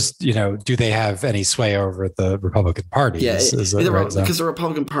 It's just, do they have any sway over the Republican Party? Yeah, because the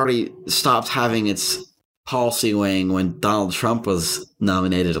Republican Party stopped having its policy wing when Donald Trump was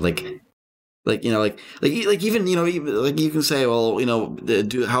nominated. Even you can say, well,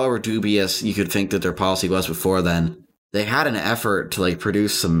 however dubious you could think that their policy was before then, they had an effort to like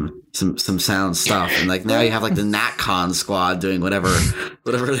produce some sound stuff, and like now you have like the NatCon squad doing whatever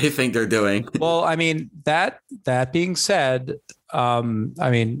they think they're doing. Well, I mean, that being said,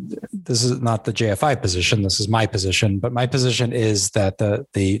 this is not the JFI position. This is my position, but my position is that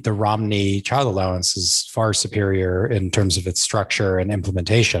the Romney child allowance is far superior in terms of its structure and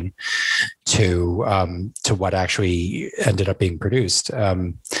implementation to what actually ended up being produced.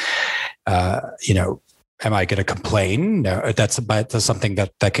 Am I going to complain? No, that's something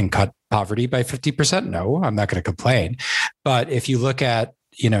that can cut poverty by 50%. No, I'm not going to complain. But if you look at,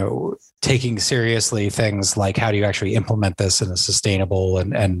 taking seriously things like how do you actually implement this in a sustainable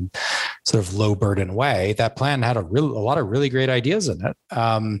and sort of low burden way, that plan had a lot of really great ideas in it.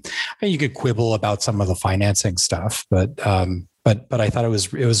 You could quibble about some of the financing stuff, but I thought it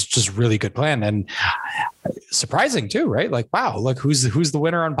was just really good plan and surprising too, right? Like, wow, look, who's the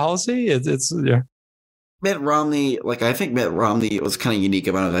winner on policy? It's yeah. Mitt Romney, I think Mitt Romney was kind of unique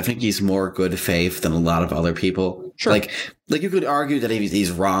about it. I think he's more good faith than a lot of other people. Sure. Like you could argue that he's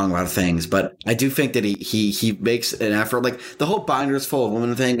wrong about things, but I do think that he makes an effort. Like the whole binders full of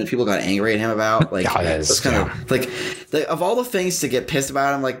women thing that people got angry at him about, like it's kind of like of all the things to get pissed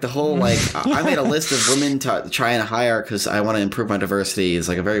about him, like the whole I made a list of women to try and hire because I want to improve my diversity is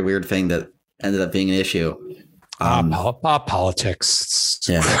like a very weird thing that ended up being an issue. Politics.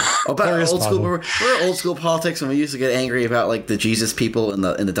 Yeah. About old school. We're old school politics when we used to get angry about like the Jesus people in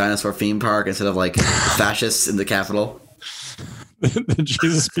the dinosaur theme park instead of like fascists in the Capitol. The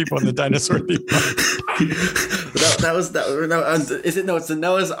Jesus people in the dinosaur theme park. It's the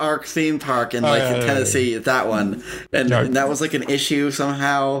Noah's Ark theme park in in Tennessee. That one, and that was like an issue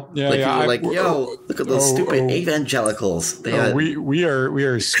somehow. People were like, "Yo, look at those stupid evangelicals." We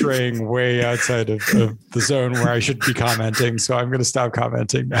are straying way outside of the zone where I should be commenting, so I'm going to stop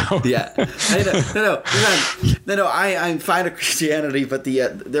commenting now. Yeah, no. I'm fine with Christianity, but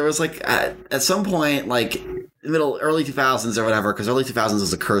there was like at some point like early 2000s or whatever, because early 2000s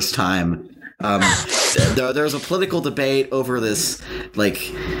was a cursed time. There was a political debate over this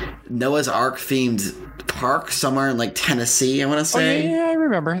like Noah's Ark themed park somewhere in like Tennessee, I want to say. Yeah, I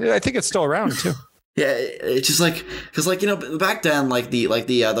remember. I think it's still around too. Yeah, it's just like because back then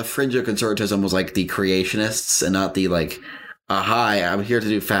the fringe of conservatism was like the creationists and not the like hi, I'm here to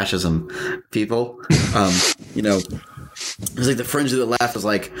do fascism people. It was like the fringe of the left was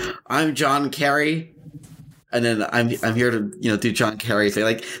like, I'm John Kerry. And then I'm here to do John Kerry thing.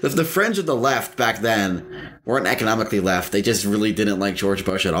 Like the fringe of the left back then weren't economically left. They just really didn't like George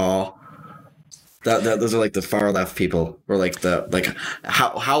Bush at all. Those are like the far left people. Or like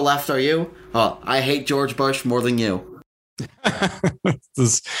how left are you? Oh, I hate George Bush more than you.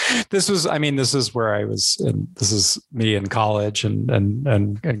 This is where I was. This is me in college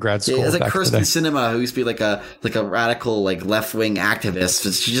and grad school. Yeah, it's like Kirsten Sinema, who used to be like a radical like left wing activist.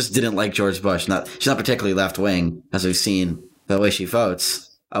 But she just didn't like George Bush. She's not particularly left wing, as we've seen the way she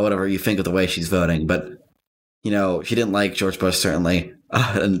votes. Whatever you think of the way she's voting, but she didn't like George Bush certainly,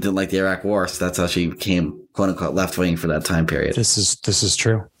 and didn't like the Iraq War. So that's how she became quote unquote left wing for that time period. This is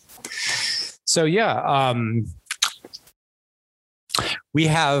true. So yeah. We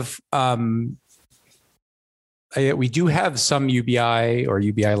have we do have some UBI or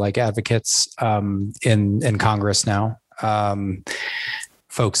UBI-like advocates in Congress now.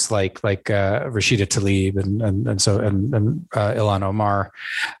 Folks like Rashida Tlaib and Ilhan Omar.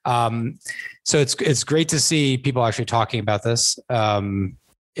 So it's great to see people actually talking about this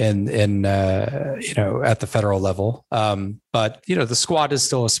in at the federal level. But the squad is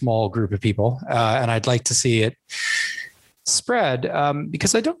still a small group of people, and I'd like to see it spread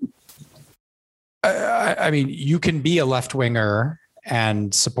because I mean, you can be a left winger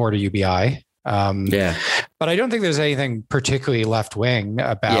and support a UBI. But I don't think there's anything particularly left wing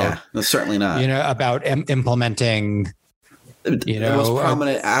about. Yeah, that's certainly not. About implementing. The most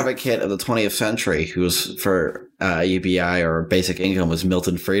prominent advocate of the 20th century, who was for UBI or basic income, was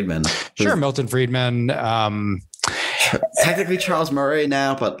Milton Friedman. Sure, Milton Friedman. Technically Charles Murray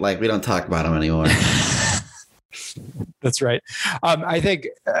now, but we don't talk about him anymore. That's right. I think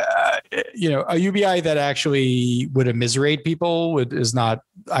a UBI that actually would immiserate people is not.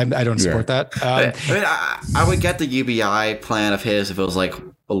 I don't support that. I would get the UBI plan of his if it was a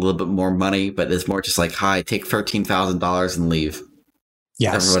little bit more money, but it's more just hi, take $13,000 and leave.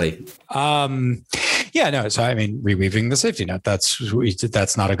 Yes, everybody. So I mean, reweaving the safety net.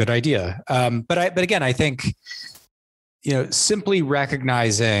 That's not a good idea. But again, I think simply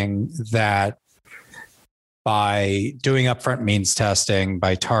recognizing that. By doing upfront means testing,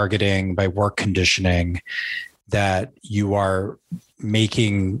 by targeting, by work conditioning, that you're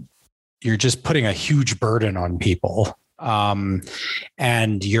just putting a huge burden on people.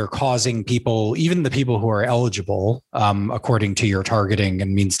 And you're causing people, even the people who are eligible, according to your targeting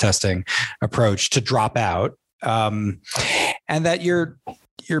and means testing approach, to drop out. And that you're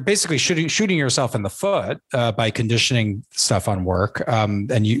basically shooting yourself in the foot by conditioning stuff on work. And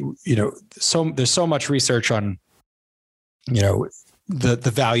there's so much research on,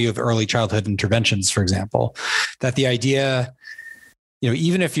 the value of early childhood interventions, for example, that the idea,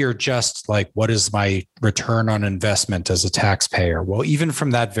 even if you're just what is my return on investment as a taxpayer? Well, even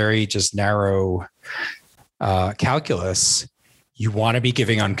from that very just narrow calculus, you want to be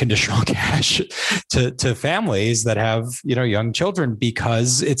giving unconditional cash to families that have, young children,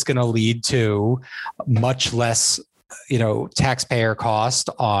 because it's going to lead to much less, taxpayer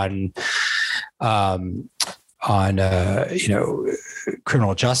cost on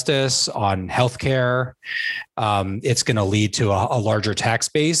criminal justice, on healthcare. It's going to lead to a larger tax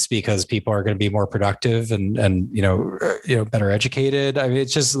base because people are going to be more productive and better educated. I mean,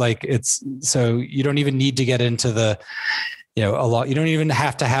 it's just so you don't even need to get into the. You don't even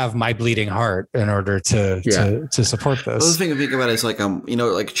have to have my bleeding heart in order to support this. The other thing to think about is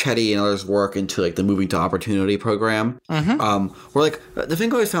Chetty and others work into the Moving to Opportunity program. Mm-hmm. Where the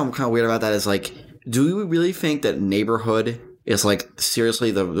thing I always found kind of weird about that is do we really think that neighborhood is seriously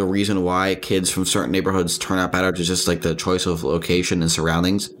the reason why kids from certain neighborhoods turn out better to just the choice of location and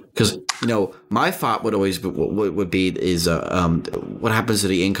surroundings? Because my thought would always would be is what happens to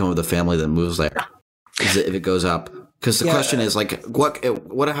the income of the family that moves there if it goes up? Because the question is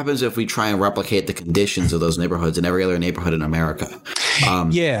what happens if we try and replicate the conditions of those neighborhoods in every other neighborhood in America?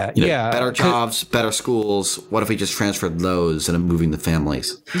 Better jobs, better schools. What if we just transferred those and moving the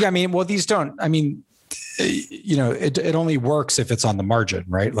families? Yeah, I mean, well, these don't. I mean, it only works if it's on the margin,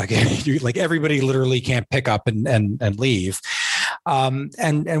 right? Everybody literally can't pick up and leave.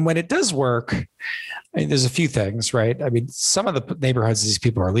 And when it does work, I mean, there's a few things, right? I mean, some of the neighborhoods these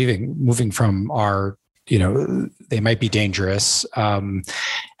people are moving from are. They might be dangerous. And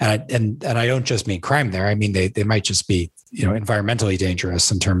I don't just mean crime there. I mean, they might just be, environmentally dangerous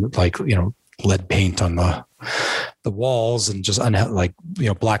in terms of lead paint on the walls and just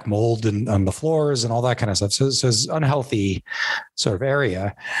black mold on the floors and all that kind of stuff. So it's unhealthy sort of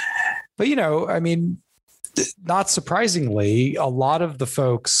area. But, I mean, not surprisingly, a lot of the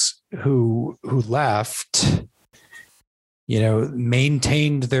folks who left,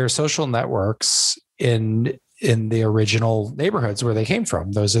 maintained their social networks in the original neighborhoods where they came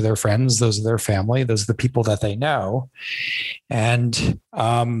from. Those are their friends. Those are their family. Those are the people that they know. And,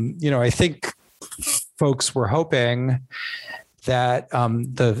 I think folks were hoping that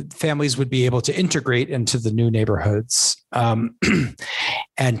the families would be able to integrate into the new neighborhoods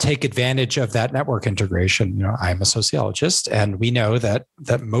and take advantage of that network integration. I'm a sociologist, and we know that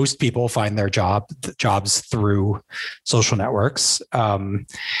most people find their jobs through social networks, and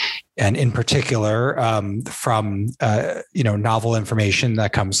in particular from novel information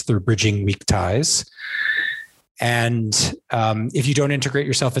that comes through bridging weak ties. And if you don't integrate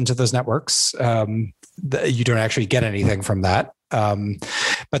yourself into those networks, you don't actually get anything from that.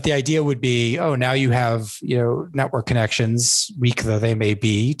 But the idea would be, now you have, network connections, weak though they may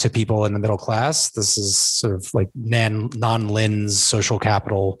be, to people in the middle class. This is sort of like non-Lin's social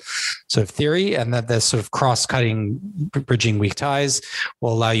capital sort of theory. And that this sort of cross-cutting, bridging weak ties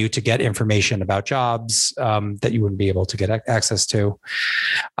will allow you to get information about jobs that you wouldn't be able to get access to.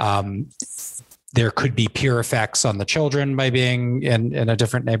 There could be peer effects on the children by being in a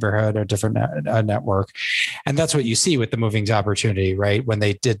different neighborhood or different network. And that's what you see with the moving to opportunity, right? When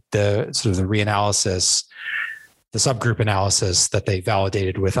they did the sort of the reanalysis, the subgroup analysis that they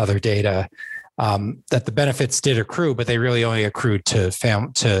validated with other data, that the benefits did accrue, but they really only accrued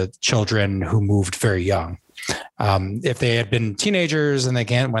to children who moved very young. If they had been teenagers and they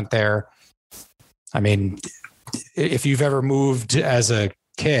went there, I mean, if you've ever moved as a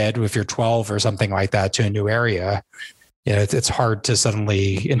kid, if you're 12 or something like that, to a new area, it's hard to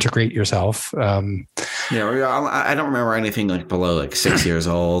suddenly integrate yourself. I don't remember anything like below like 6 years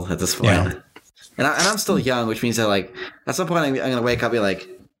old at this point. Yeah. And I'm still young, which means that like at some point I'm going to wake up and be like,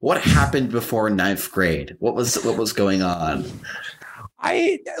 what happened before ninth grade? What was going on?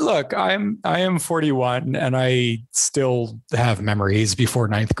 I am 41 and I still have memories before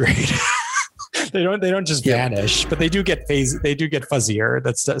ninth grade. They don't just vanish, but they do get fuzzier.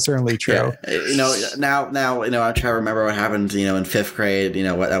 That's certainly true. Yeah. Now I try to remember what happened, in fifth grade,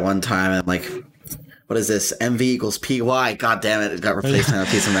 at one time, and I'm like, what is this? MV equals PY. God damn it. It got replaced on a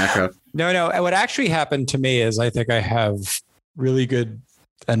piece of macro. No. What actually happened to me is I think I have really good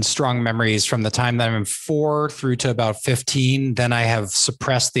and strong memories from the time that I'm 4 through to about 15. Then I have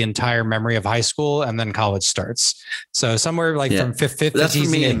suppressed the entire memory of high school, and then college starts. So somewhere like from 15. That's for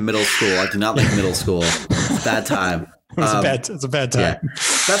me in middle school. I do not like middle school. It's a bad time. It's a bad time. Yeah.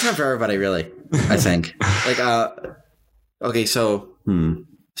 Bad time for everybody, really, I think. Okay, so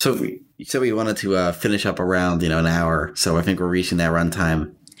we wanted to finish up around, an hour. So I think we're reaching that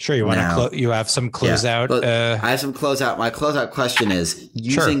runtime. Sure, you want to you have some closeout? I have some closeout. My closeout question is,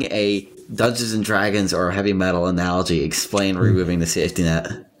 using a Dungeons and Dragons or heavy metal analogy, explain removing the safety net.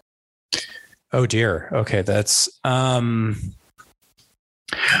 Oh dear. Okay, that's well,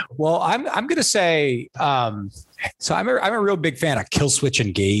 I'm going to say so I'm a real big fan of Kill Switch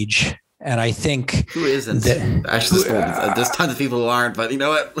Engage. And I think who isn't actually there's tons of people who aren't, but you know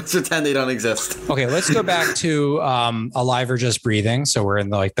what? Let's pretend they don't exist. Okay, let's go back to Alive or Just Breathing. So we're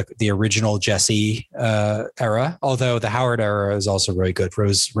in the original Jesse era, although the Howard era is also really good.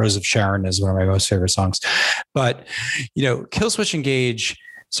 Rose of Sharon is one of my most favorite songs. But Kill Switch Engage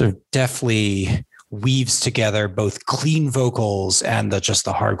sort of definitely weaves together both clean vocals and the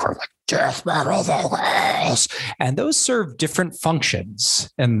hardcore like death metal vocals, and those serve different functions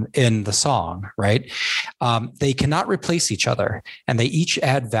in the song, right? They cannot replace each other, and they each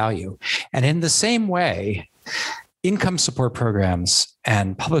add value. And in the same way, income support programs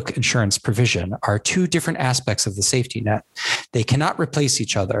and public insurance provision are two different aspects of the safety net. They cannot replace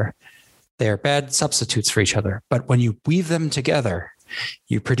each other. They are bad substitutes for each other. But when you weave them together,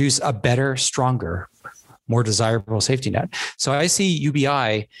 you produce a better, stronger, more desirable safety net. So I see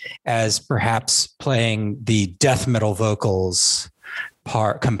UBI as perhaps playing the death metal vocals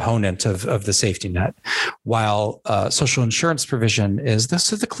component of the safety net, while social insurance provision is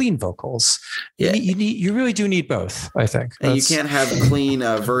the clean vocals. Yeah. You really do need both, I think. And you can't have clean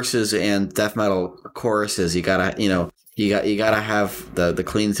verses and death metal choruses. You gotta have the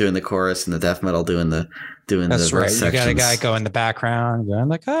cleans doing the chorus and the death metal doing the That's right. Sections. You got a guy go in the background going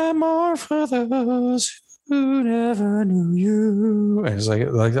like, I'm more for those who never knew you. And it's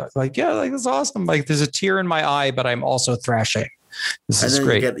like, that's awesome. Like there's a tear in my eye, but I'm also thrashing. This is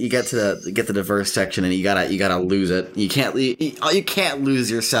great. You get to the verse section, and you gotta lose it. You can't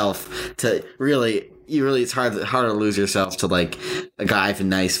lose yourself to really. It's hard to lose yourself to like a guy with a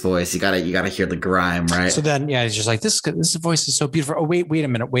nice voice. You gotta hear the grime, right? So then, it's just like this voice is so beautiful. Oh wait a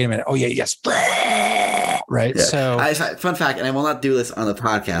minute. Oh yeah, yes. Right. Yeah. So fun fact, and I will not do this on the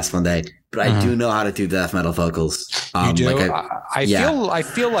podcast one day, but I do know how to do death metal vocals. You do? I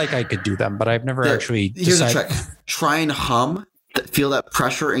feel like I could do them, but I've never actually decided. Here's a trick. Try and hum. Feel that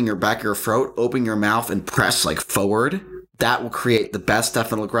pressure in your back of your throat. Open your mouth and press like forward. That will create the best death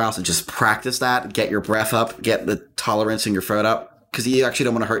metal growls, and just practice that. Get your breath up. Get the tolerance in your throat up, because you actually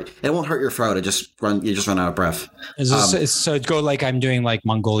don't want to hurt. It won't hurt your throat. You just run out of breath. So go like I'm doing like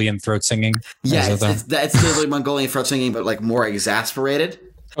Mongolian throat singing. Yeah, it's literally Mongolian throat singing, but like more exasperated.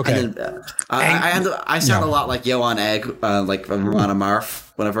 Okay. And then, I sound a lot like Johan Egg, like from Ramona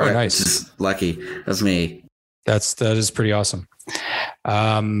Marf. Whenever nice. Just lucky. That's me. That is pretty awesome.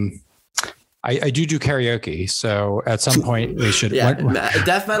 I do karaoke, so at some point we should. Yeah,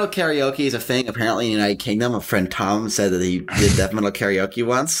 death metal karaoke is a thing apparently in the United Kingdom. A friend Tom said that he did death metal karaoke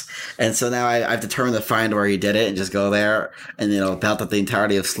once, and so now I've determined to find where he did it and just go there and belt out the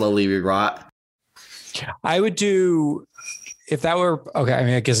entirety of Slowly We Rot. I would do. If that were okay, I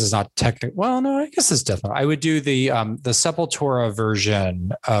mean, I guess it's not technical. Well, no, I guess it's definitely. I would do the Sepultura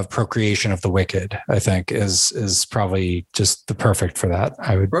version of Procreation of the Wicked. I think is probably just the perfect for that.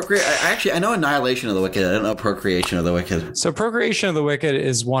 I would I know Annihilation of the Wicked. I don't know Procreation of the Wicked. So Procreation of the Wicked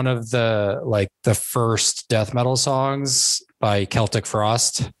is one of the first death metal songs by Celtic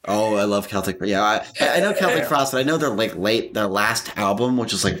Frost. Oh, I love Celtic. Yeah, I know Celtic Frost, but I know their last album,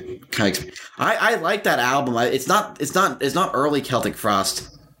 which is kind of. I like that album. It's not early Celtic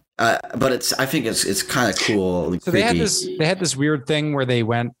Frost, but I think it's kind of cool. So they had this weird thing where they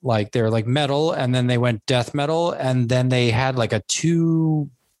went they were metal, and then they went death metal, and then they had a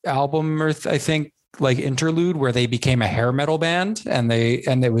 2-album I think interlude where they became a hair metal band, and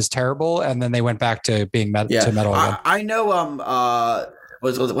it was terrible, and then they went back to being to metal again. I know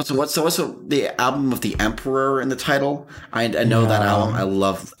what's the album of the Emperor in the title? I know that album. I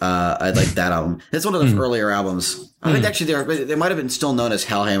like that album. It's one of the earlier albums. I think actually they might have been still known as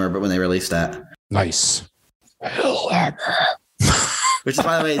Hellhammer, but when they released that. Nice. Hellhammer. Which,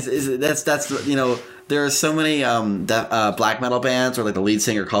 by the way, that's there are so many black metal bands where the lead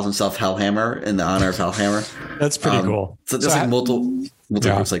singer calls himself Hellhammer in the honor of Hellhammer. That's pretty cool. So just multiple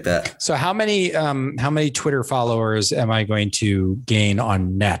groups like that. So how many Twitter followers am I going to gain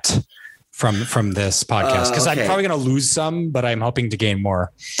on net from this podcast? Because I'm probably going to lose some, but I'm hoping to gain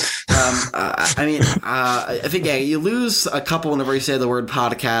more. I think you lose a couple whenever you say the word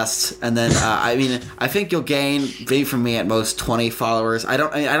podcast, and then I think you'll gain maybe from me at most 20 followers. I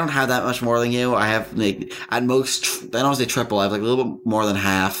don't have that much more than you. I have at most, I don't say triple. I have a little bit more than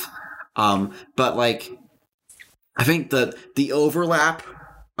half. But I think the overlap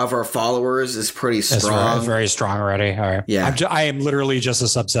of our followers is pretty strong. It's very strong already. All right. Yeah. I am literally just a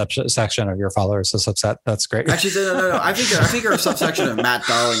subsection of your followers. A subset. That's great. Actually, no. I think you're a subsection of Matt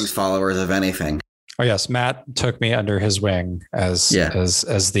Darling's followers, if anything. Oh yes, Matt took me under his wing as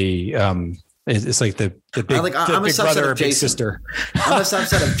the it's like the big, the big brother or big sister. I'm a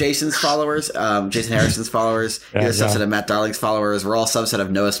subset of Jason's followers, Jason Harrison's followers. You're a subset of Matt Darling's followers. We're all a subset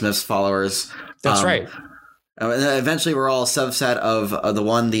of Noah Smith's followers. That's right. And then eventually, we're all a subset of the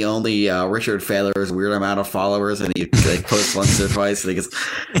one, the only Richard Failer's weird amount of followers, and he posts once or twice. And he gets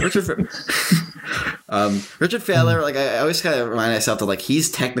Richard Failer. I always kind of remind myself that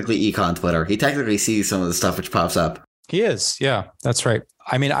he's technically econ Twitter. He technically sees some of the stuff which pops up. He is, yeah, that's right.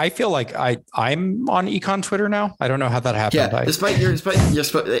 I mean, I feel like I'm on econ Twitter now. I don't know how that happened. Yeah, despite your I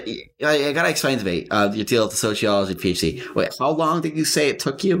gotta explain to me your deal with the sociology PhD. Wait, how long did you say it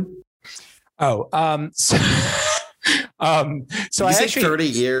took you? So I actually 30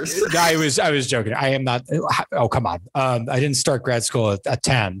 years. I was joking. I am not. Oh, come on. I didn't start grad school at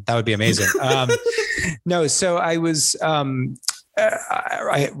 10. That would be amazing. No. So I was, right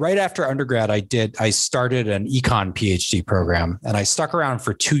after undergrad, I started an econ PhD program, and I stuck around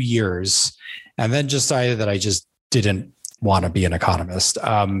for 2 years and then decided that I just didn't want to be an economist.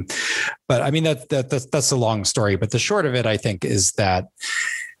 But I mean, that's a long story, but the short of it, I think, is that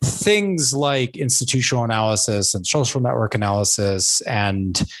things like institutional analysis and social network analysis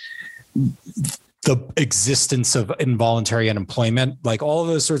and the existence of involuntary unemployment, all of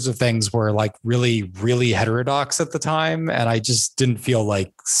those sorts of things were really, really heterodox at the time. And I just didn't feel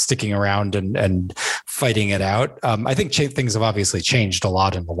like sticking around and fighting it out. I think things have obviously changed a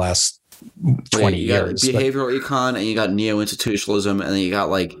lot in the last 20 years. Behavioral econ, and you got neo-institutionalism, and then you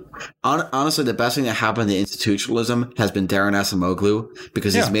got honestly, the best thing that happened to institutionalism has been Darren Acemoglu,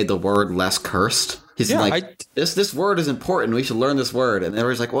 because he's made the word less cursed. He's this word is important. We should learn this word. And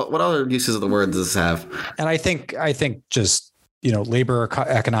everybody's like, what other uses of the word does this have? And I think just, labor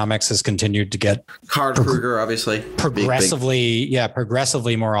economics has continued to get Karl Kruger, obviously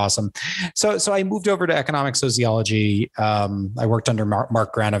progressively more awesome. So I moved over to economic sociology. I worked under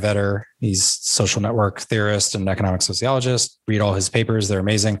Mark Granovetter. He's social network theorist and economic sociologist. Read all his papers; they're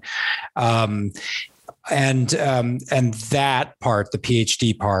amazing. And that part, the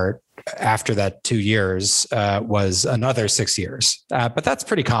PhD part, after that 2 years, was another 6 years. But that's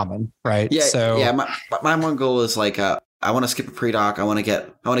pretty common, right? Yeah. So my one goal is I want to skip a pre-doc. I want to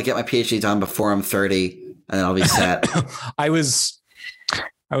get my PhD done before I'm 30, and then I'll be set. I was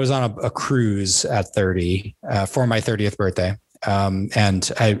on a cruise at 30 for my 30th birthday.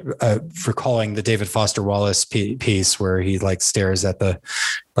 And I recalling the David Foster Wallace piece where he stares at the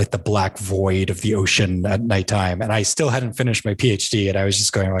like the black void of the ocean at nighttime. And I still hadn't finished my PhD, and I was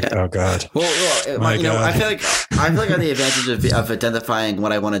just going like, oh God. Well, you know, I feel like I have the advantage of identifying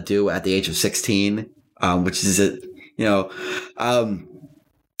what I want to do at the age of 16, which is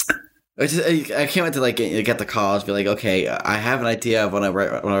I can't wait to like get to college, be like, okay, I have an idea of when I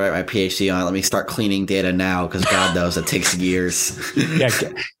write my PhD on. Let me start cleaning data now, because God knows it takes years.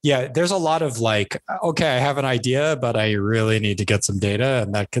 yeah. There's a lot of like, okay, I have an idea, but I really need to get some data,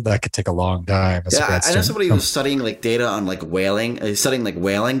 and that could take a long time. I know somebody who's studying like data on like whaling. He's studying like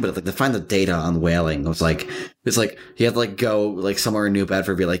whaling, but like to find the data on whaling, it's like you have to like go like somewhere in New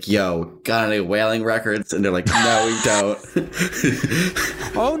Bedford, be like, yo, got any whaling records? And they're like, no, we don't.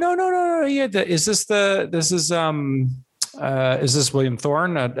 Oh no. Yeah, is this William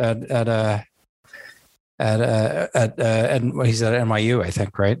Thorne at he's at NYU, I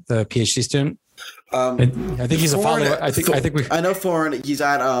think, right? The PhD student. I think he's Thorne, a follow. I know Thorne. He's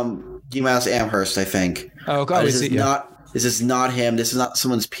at UMass Amherst, I think. Oh God, this is not him. This is not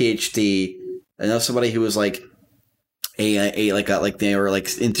someone's PhD. I know somebody who was like they were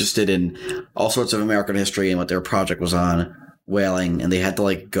like interested in all sorts of American history and what their project was on. Whaling, and they had to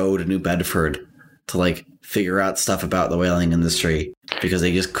like go to New Bedford to like figure out stuff about the whaling industry, because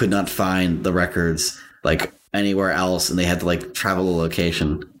they just could not find the records like anywhere else, and they had to like travel a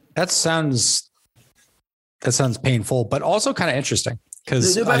location. That sounds painful, but also kind of interesting,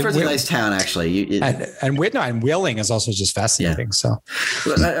 because New Bedford's a nice town, actually. And whaling is also just fascinating. Yeah. So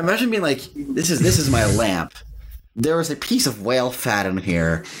imagine being like, this is my lamp. There was a piece of whale fat in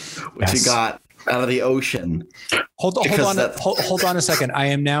here, which we got out of the ocean. Hold on a second. I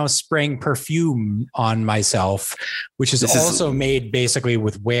am now spraying perfume on myself, which is also made basically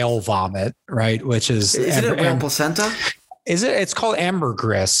with whale vomit, right? Which is it whale placenta? Is it? It's called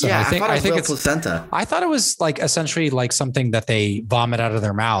ambergris. Yeah, I think it's placenta. I thought it was like essentially like something that they vomit out of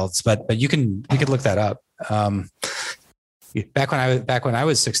their mouths, but you could look that up. Back when I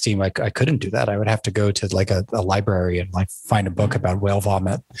was 16, like I couldn't do that. I would have to go to like a library and like find a book about whale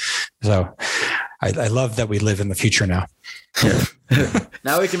vomit. So I love that we live in the future now.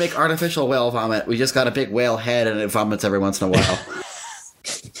 Now we can make artificial whale vomit. We just got a big whale head and it vomits every once in a while.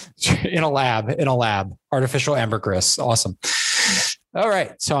 in a lab, artificial ambergris. Awesome. All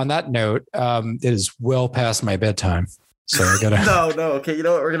right. So on that note, it is well past my bedtime. So I gotta. No. Okay, you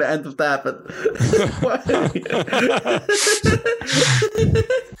know what? We're gonna end with that, but.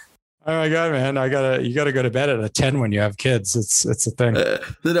 Oh my God, man! You gotta go to bed at 10 when you have kids. It's a thing.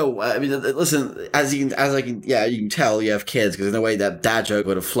 No. I mean, listen. You can tell you have kids, because there's no way that dad joke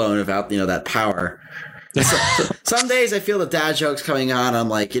would have flown without that power. So, some days I feel the dad joke's coming on. I'm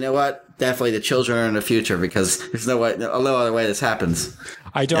like, you know what? Definitely the children are in the future, because there's no other way this happens.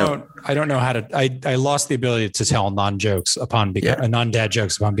 I don't know how to. I lost the ability to tell non-jokes upon non-dad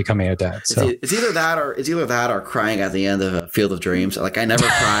jokes upon becoming a dad. So it's either that or crying at the end of a Field of Dreams. Like I never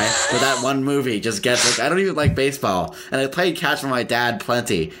cry, but that one movie just gets like, I don't even like baseball, and I played catch with my dad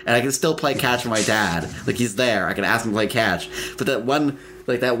plenty, and I can still play catch with my dad. Like he's there, I can ask him to play catch. But that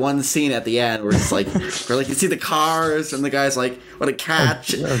one scene at the end where it's like, where like you see the cars and the guy's like, what a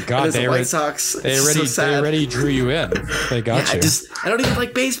catch! Oh God, the White Sox. They already drew you in. They got you. I don't even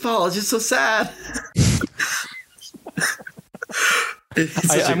like baseball. It's just so sad.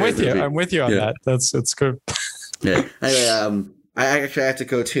 I'm with you on that. It's good. Yeah. Anyway, I actually have to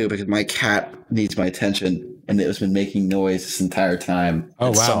go too, because my cat needs my attention, and it has been making noise this entire time.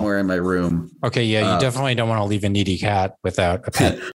 Oh, wow. Somewhere in my room. Okay, yeah, you definitely don't want to leave a needy cat without a pet.